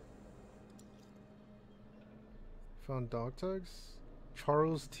 Yeah. Found dog tags?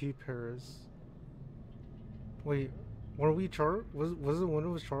 Charles T. Paris. Wait, were we Charles? Was it one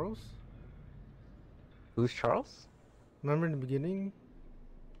of us Charles? Who's Charles? Remember in the beginning?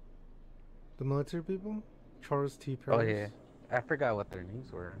 The military people? Charles T. Paris. Oh yeah. I forgot what their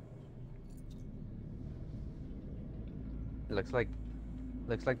names were. It looks like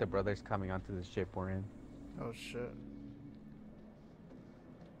the brothers coming onto the ship we're in. Oh shit.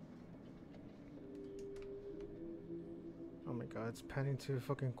 Oh my god, it's panning to a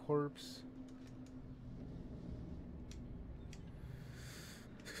fucking corpse.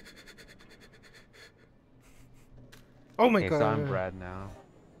 Oh my Okay, god. so I'm Brad now.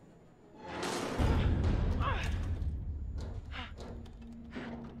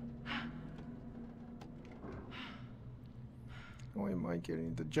 Why am I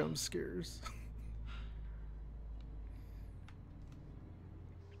getting the jump scares?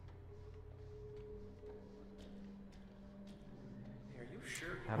 Are you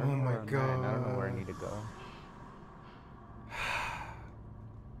sure? I don't Oh know my where I'm at. I don't know where I God. need to go.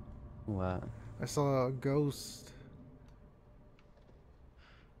 What? I saw a ghost.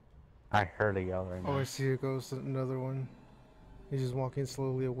 I heard a yell right Oh, now. I see a ghost. Another one. He's just walking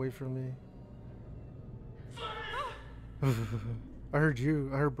slowly away from me. I heard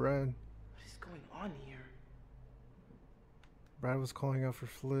you. I heard Brad. What is going on here? Brad was calling out for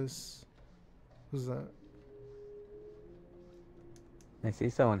Fliss. Who's that? I see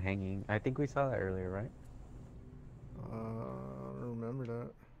someone hanging. I think we saw that earlier, right? I don't remember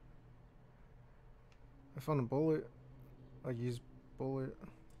that. I found a bullet. I used bullet.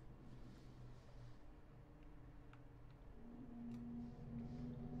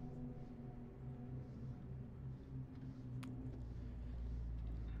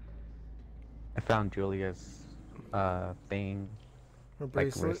 I found Julia's thing, Her like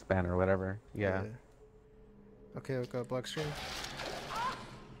bracelet? wristband or whatever. Yeah. Okay, I got a black string.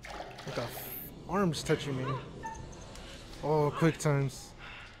 I got arms touching me. Oh, quick times.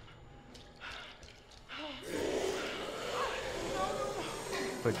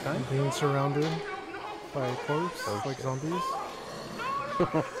 Quick time? Being surrounded by a corpse, Oh, like shit. zombies.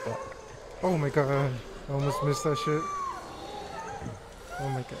 Oh my god, I almost missed that shit. Oh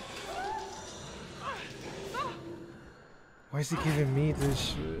my god. Why is he giving me this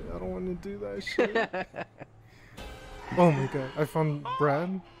shit? I don't want to do that shit. Oh my god, I found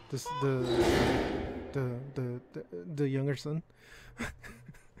Brad, the younger son.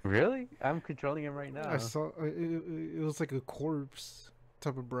 Really? I'm controlling him right now. I saw it was like a corpse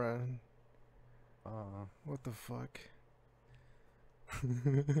type of Brad. Oh. What the fuck?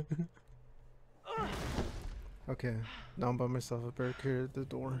 Okay, now I'm by myself. I barricaded the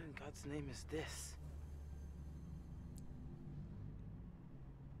door. What in God's name is this?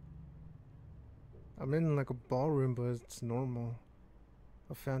 I'm in like a ballroom, but it's normal.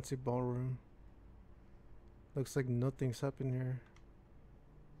 A fancy ballroom. Looks like nothing's happened here.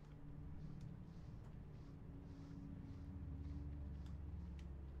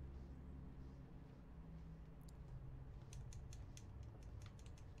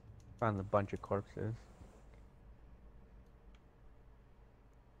 Found a bunch of corpses.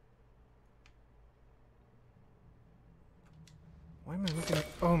 Why am I looking at...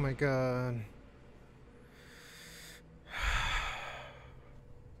 Oh my god.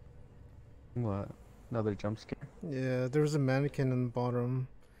 What? Another jump scare? Yeah, there was a mannequin in the bottom,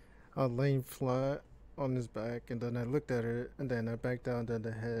 laying flat on his back, and then I looked at it, and then I backed down, then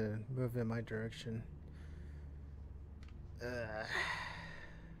the head moved in my direction.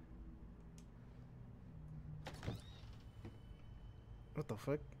 What the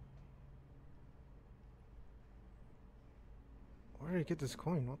fuck? Where did I get this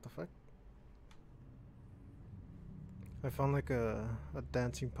coin? What the fuck? I found like a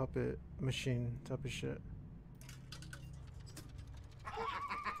dancing puppet machine type of shit.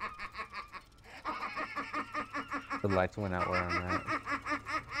 The lights went out where I'm at.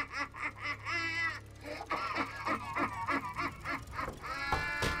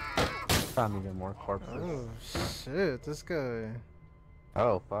 Found even more corpses. Oh shit, this guy.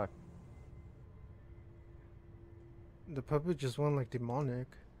 Oh fuck. The puppet just went like demonic.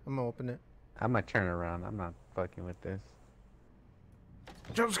 I'm gonna open it. I'm gonna turn around. I'm not fucking with this.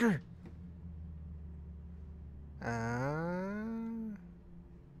 Jump scare! Ah.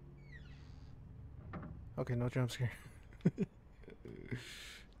 Okay, no jump scare.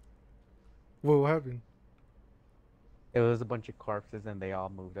 What happened? It was a bunch of corpses and they all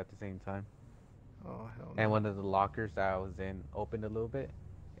moved at the same time. Oh hell no. And one of the lockers that I was in opened a little bit,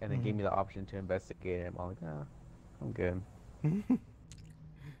 and then gave me the option to investigate it. I'm like, nah, I'm good. I'm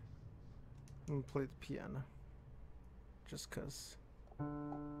gonna play the piano. Just cause.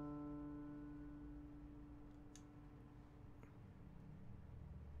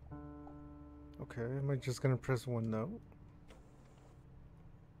 Okay, am I just gonna press one note?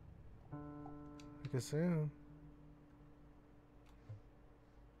 I guess I am.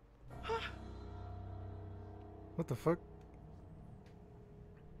 What the fuck?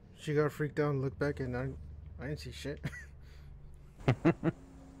 She got freaked out and looked back and I didn't see shit.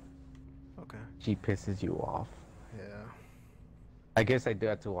 Okay. She pisses you off. Yeah. I guess I do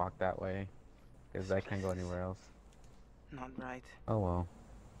have to walk that way, because I can't go anywhere else. Not right. Oh well.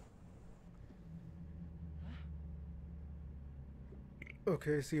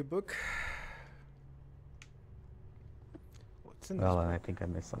 Okay, I see a book. What's in Well, this I book? think I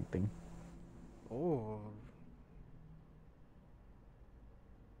missed something. Oh.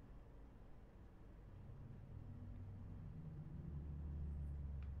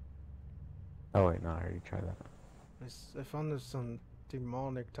 Oh wait, no, I already tried that. I found this some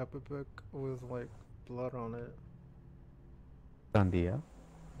demonic type of book with like blood on it. Sandia?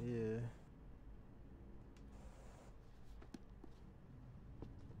 Yeah.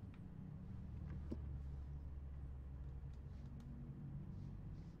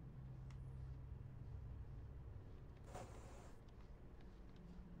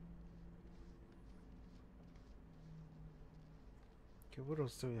 Okay, what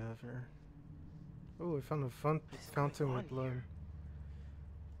else do we have here? Oh, I found a fountain with blood. Here?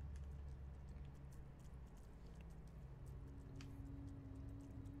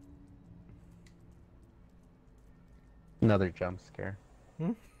 Another jump scare.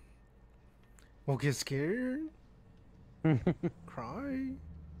 Hmm? We'll get scared? Cry?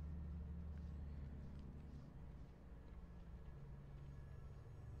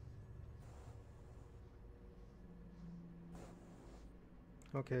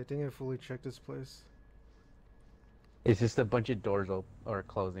 Okay, I think I fully checked this place. It's just a bunch of doors or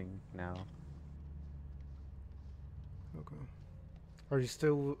closing now. Okay. Are you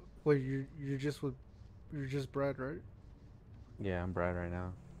still? Wait, you're just Brad, right? Yeah, I'm Brad right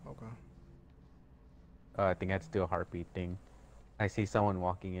now. Okay. I think I had to do a heartbeat thing. I see someone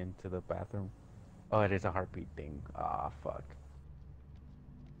walking into the bathroom. Oh, it is a heartbeat thing. Ah, fuck.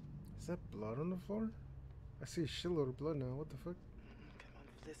 Is that blood on the floor? I see a shitload of blood now. What the fuck? Come on,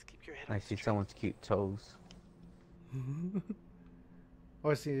 Fliss, keep your head I see someone's cute toes.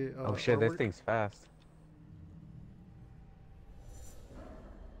 Oh, I see. Oh shit, this thing's fast.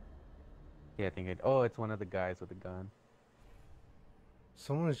 Yeah, I think it. Oh, it's one of the guys with a gun.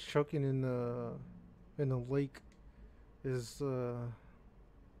 Someone's choking in the lake. Is the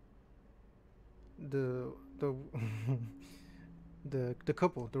the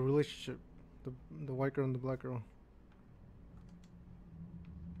couple, the relationship, the white girl and the black girl.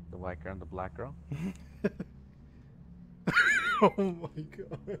 The white girl and the black girl. Oh my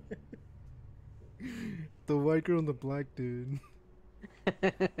god. The white girl and the black dude.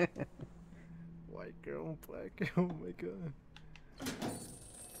 White girl and black. Oh my god.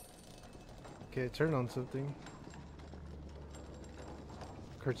 Okay, turn on something.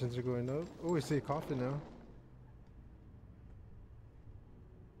 Curtains are going up. Oh, I see a coffin now.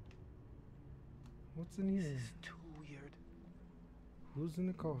 What's in here? This is too weird. Who's in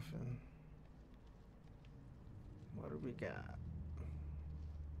the coffin? What do we got?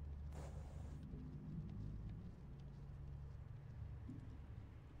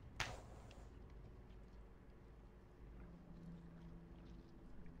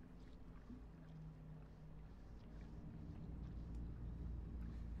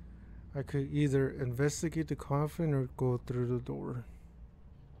 I could either investigate the coffin or go through the door.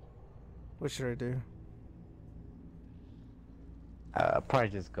 What should I do? Probably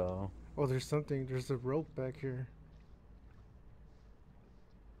just go. Oh, there's something. There's a rope back here.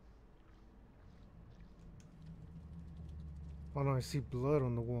 Oh no, I see blood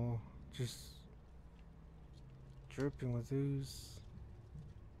on the wall. Just dripping with ooze.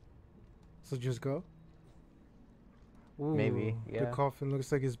 So just go? Ooh, Maybe, yeah. The coffin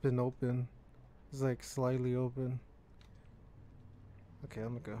looks like it's been open. It's like slightly open. Okay,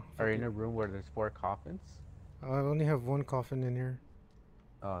 I'm gonna go. Are you in a room where there's 4 coffins? I only have one coffin in here.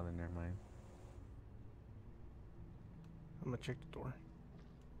 Oh, then never mind. I'm gonna check the door.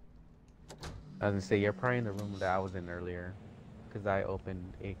 I was gonna say, you're probably in the room that I was in earlier. Because I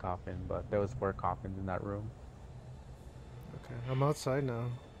opened a coffin, but there was 4 coffins in that room. Okay, I'm outside now.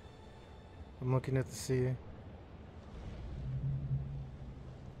 I'm looking at the sea.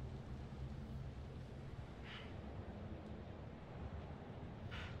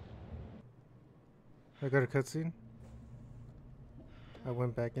 I got a cutscene. I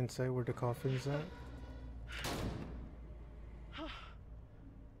went back inside where the coffin's at.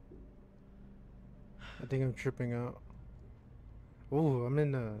 I think I'm tripping out. Oh, I'm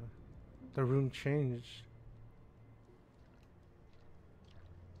in the room changed.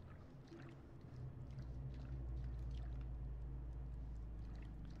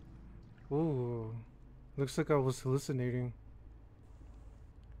 Ooh, looks like I was hallucinating.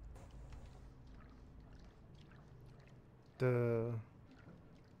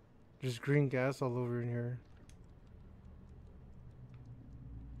 There's green gas all over in here.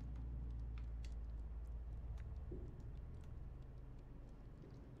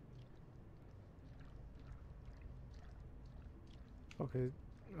 Okay.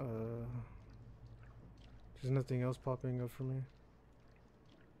 There's nothing else popping up for me.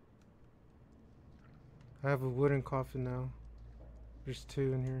 I have a wooden coffin now. There's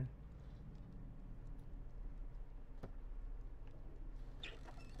 2 in here.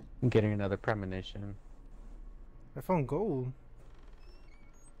 I'm getting another premonition. I found gold.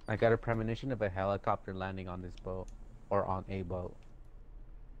 I got a premonition of a helicopter landing on this boat. Or on a boat.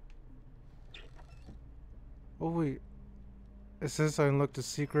 Oh wait. It says I unlocked a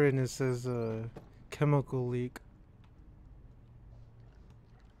secret and it says chemical leak.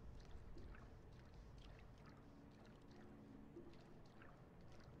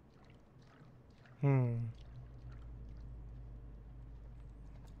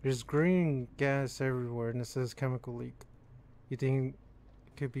 There's green gas everywhere and it says chemical leak. You think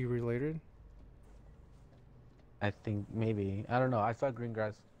it could be related? I think maybe. I don't know. I saw green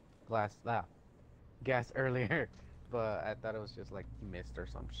gas earlier, but I thought it was just like mist or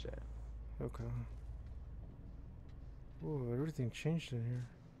some shit. Okay. Oh, everything changed in here.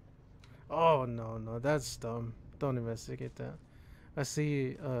 Oh no, that's dumb. Don't investigate that. I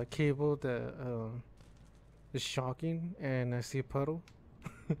see a cable that is shocking, and I see a puddle.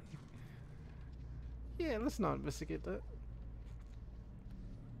 Yeah, let's not investigate that.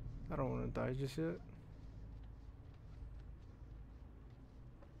 I don't want to die just yet.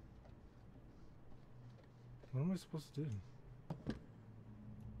 What am I supposed to do?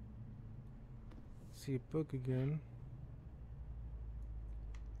 See a book again.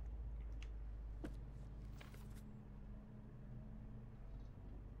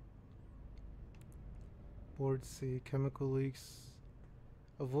 Boards say chemical leaks.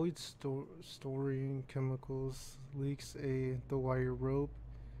 Avoid storing chemicals. Leaks the wire rope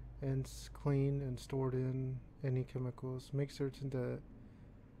ends clean and stored in any chemicals. Make certain that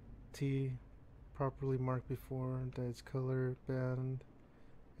T properly marked before that its color band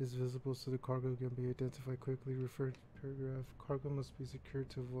is visible so the cargo can be identified quickly. Refer to paragraph. Cargo must be secured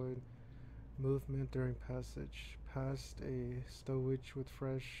to avoid movement during passage. Past a stowage with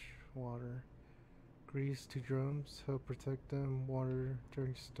fresh water. Grease to drums. Help protect them. Water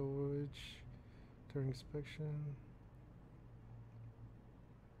during stowage. During inspection.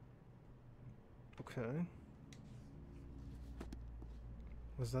 Okay.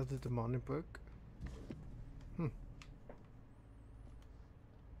 Was that the demonic book?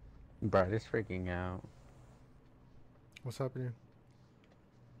 Brad is freaking out. What's happening?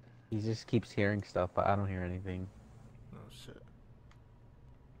 He just keeps hearing stuff, but I don't hear anything. Oh shit.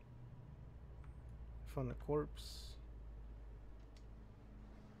 Found a corpse.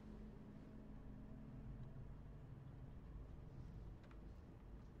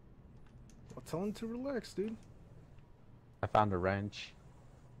 I'll tell him to relax, dude. I found a wrench.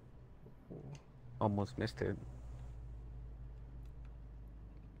 Almost missed it.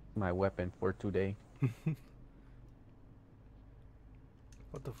 My weapon for today.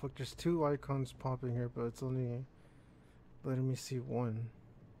 What the fuck? There's 2 icons popping here, but it's only letting me see 1.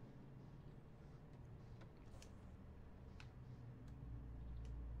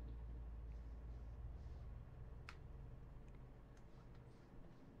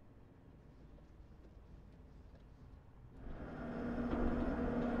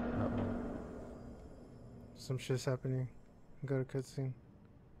 Some shit's happening. I got a cutscene.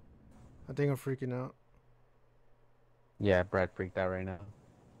 I think I'm freaking out. Yeah, Brad freaked out right now.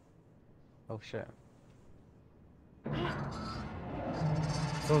 Oh shit.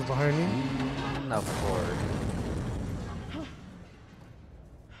 Someone's behind me? Of course.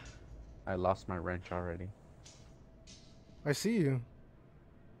 I lost my wrench already. I see you.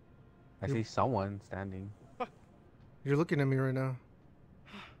 I see someone standing. You're looking at me right now.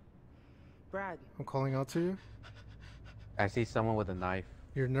 Brad. I'm calling out to you. I see someone with a knife.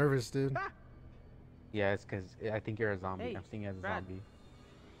 You're nervous, dude. Yeah, it's because I think you're a zombie. Hey, I'm seeing you as a Brad. zombie.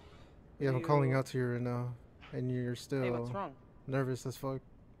 Yeah, I'm calling out to you right now. And you're still Hey, what's wrong? nervous as fuck.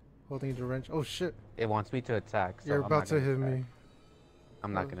 Holding the wrench. Oh shit. It wants me to attack. So You're I'm about not to gonna hit attack. me.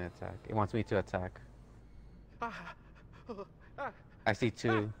 I'm not gonna attack. It wants me to attack. I see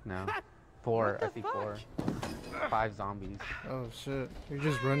 2 now. 4. I see 4. 5 zombies. Oh shit. You're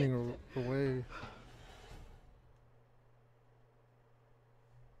just running away.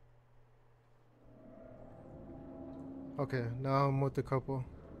 Okay, now I'm with the couple.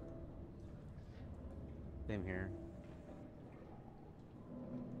 Same here.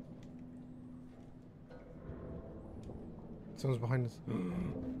 Someone's behind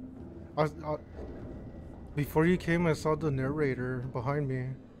us. Before you came, I saw the narrator behind me.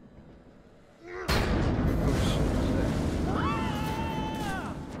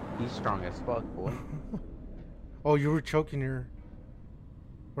 He's strong as fuck, boy. Oh, you were choking her.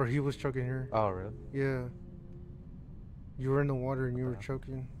 Or he was choking her. Oh, really? Yeah. You were in the water and you were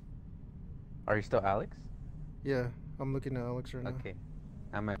choking. Are you still Alex? Yeah, I'm looking at Alex right now. Okay.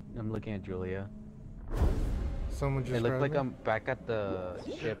 I'm looking at Julia. Someone just It looks grabbed like me? I'm back at the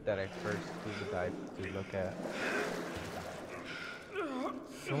ship that I first flew the dive to look at.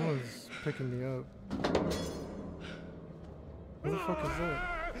 Someone's picking me up. What the fuck is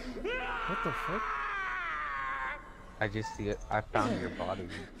that? What the fuck? I just see it. I found your body.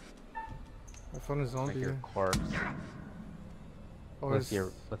 I found a zombie. Like your corpse. Oh,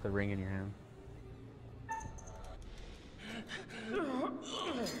 With a ring in your hand.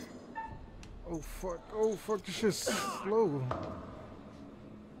 Oh fuck, this shit's slow.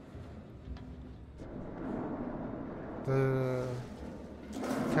 The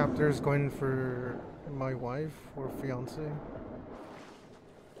captor is going for my wife or fiance.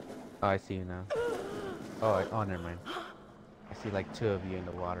 Oh, I see you now. Oh, never mind. I see like 2 of you in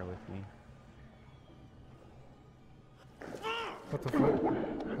the water with me. What the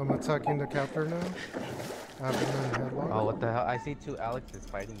fuck? I'm attacking the captor now. I have him in a headlock. Oh, what the hell? I see 2 Alexes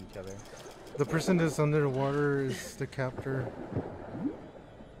fighting each other. The person that's under the water is the captor.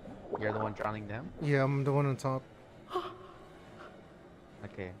 You're the one drowning them? Yeah, I'm the one on top.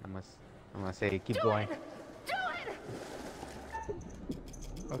 Okay, I'm gonna say keep going.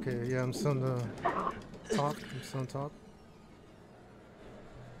 Okay, yeah, I'm still on the top. I'm still on top.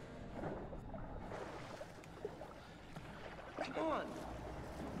 Come on.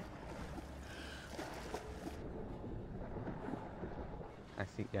 I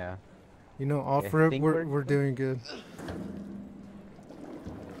see, yeah. You know, off Okay, rip, think we're doing good.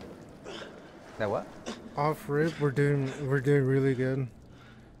 That what? Off rip, we're doing really good.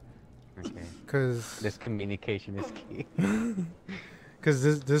 Okay. Cause this communication is key.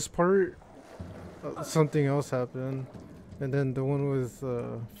 Cause this part, something else happened, and then the one with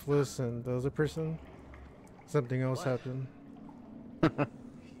Fliss and the other person, something else happened.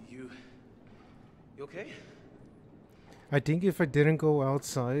 You okay? I think if I didn't go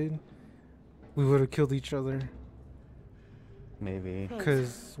outside, we would have killed each other. Maybe.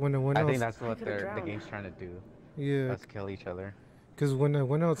 Cause when I went I out, think that's what the game's trying to do. Yeah. Let's kill each other. Cause when I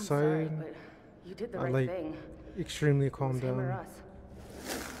went Sorry, outside, but you did the I right like thing. extremely calmed Him or down. us.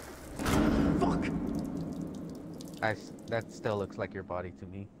 Fuck! That still looks like your body to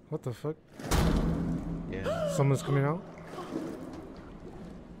me. What the fuck? Yeah. Someone's coming out.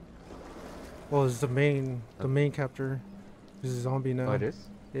 Well, it's the main captor. He's a zombie now. Oh, it is?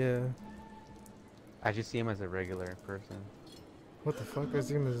 Yeah. I just see him as a regular person. What the fuck? I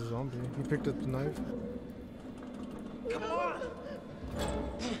see him as a zombie. He picked up the knife. Come on!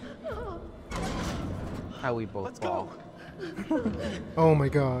 How we both fall. Oh my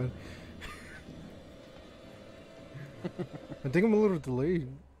god. I think I'm a little delayed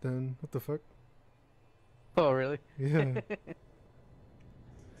then. What the fuck? Oh, really? Yeah.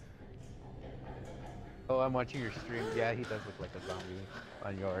 Oh, I'm watching your stream. Yeah, he does look like a zombie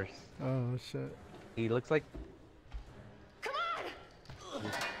on yours. Oh shit. He looks like... Come on!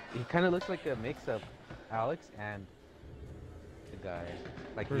 He kind of looks like a mix of Alex and the guy.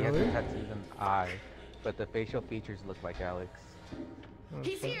 Like he has Really? a tattoo and eye, but the facial features look like Alex. Oh,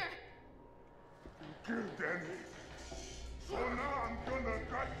 He's shit. here! Kill Danny. So now I'm gonna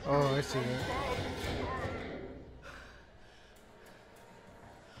cut Oh, I see that.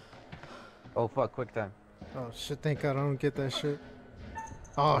 Oh fuck, quick time. Oh shit, thank god I don't get that shit.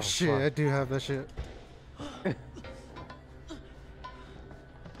 Oh, shit, fuck. I do have that shit.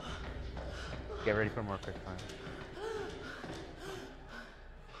 Get ready for more quick time.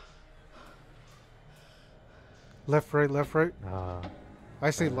 Left, right, left, right. I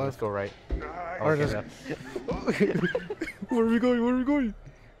say Let's left. go right. Alright, Okay, let's- Where are we going? Where are we going?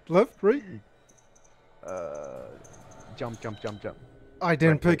 Left, right? Jump, jump, jump, jump. I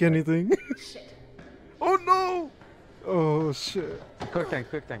didn't Right, pick right, right. anything. Oh no! Oh shit. Quick time,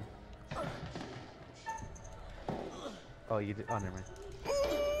 quick time. Oh, you did. Oh, never mind.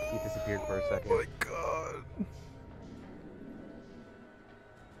 He disappeared for a second. Oh my god.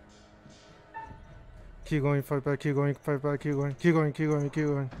 Keep going, fight back, keep going, fight back, keep going, keep going, keep going, keep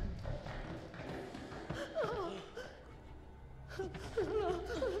going.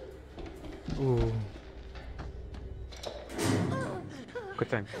 Ooh. Quick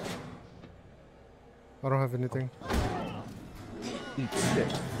time. I don't have anything. Eat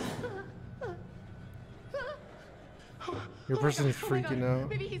shit. Your person is Oh my freaking God. out.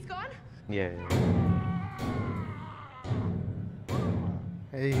 Maybe he's gone? Yeah.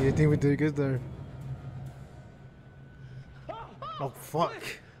 Hey, I think we did good there. Oh fuck.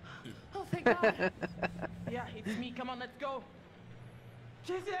 Oh, thank God. Yeah, it's me. Come on, let's go.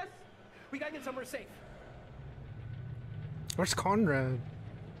 Jesus! We gotta get somewhere safe. Where's Conrad?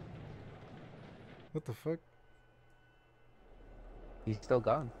 What the fuck? He's still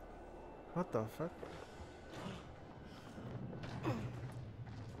gone. What the fuck?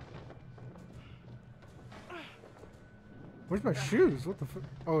 Where's my shoes? What the fuck?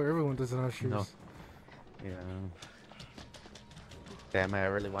 Oh, everyone doesn't have shoes. No. Yeah. Damn, I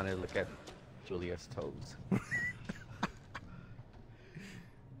really wanted to look at Julia's toes.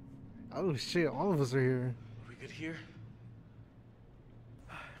 Oh shit, all of us are here. Are we good here?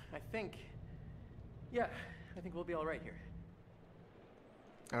 I think. Yeah, I think we'll be alright here.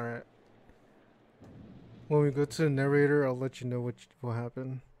 Alright. When we go to the narrator, I'll let you know what will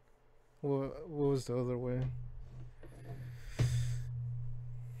happen. What was the other way?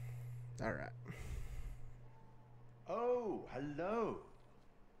 Alright. Oh, hello.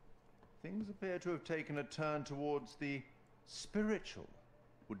 Things appear to have taken a turn towards the spiritual,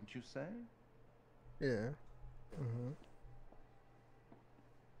 wouldn't you say? Yeah.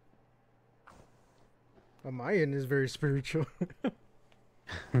 On my end is very spiritual.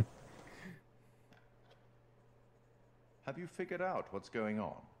 Have you figured out what's going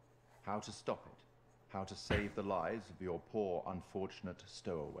on? How to stop it? How to save the lives of your poor, unfortunate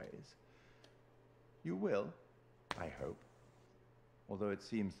stowaways? You will, I hope. Although it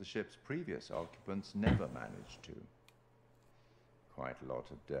seems the ship's previous occupants never managed to. Quite a lot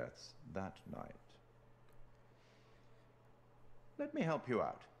of deaths that night. Let me help you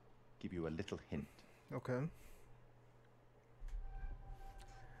out. Give you a little hint. Okay.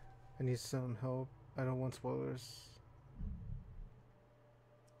 I need some help. I don't want spoilers.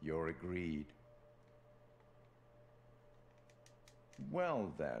 You're agreed.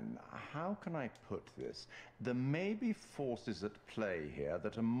 Well then, how can I put this? There may be forces at play here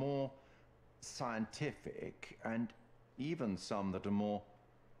that are more scientific, and even some that are more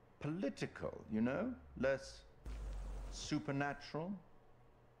political, you know? Less supernatural.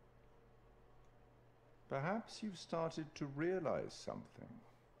 Perhaps you've started to realize something.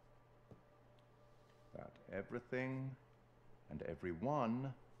 That everything and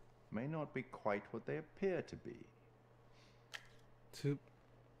everyone may not be quite what they appear to be.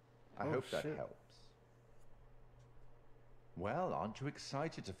 I hope that helps. Well, aren't you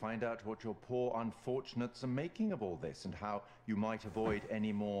excited to find out what your poor unfortunates are making of all this, and how you might avoid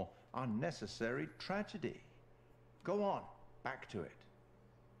any more unnecessary tragedy? Go on, back to it.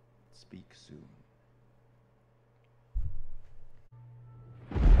 Speak soon.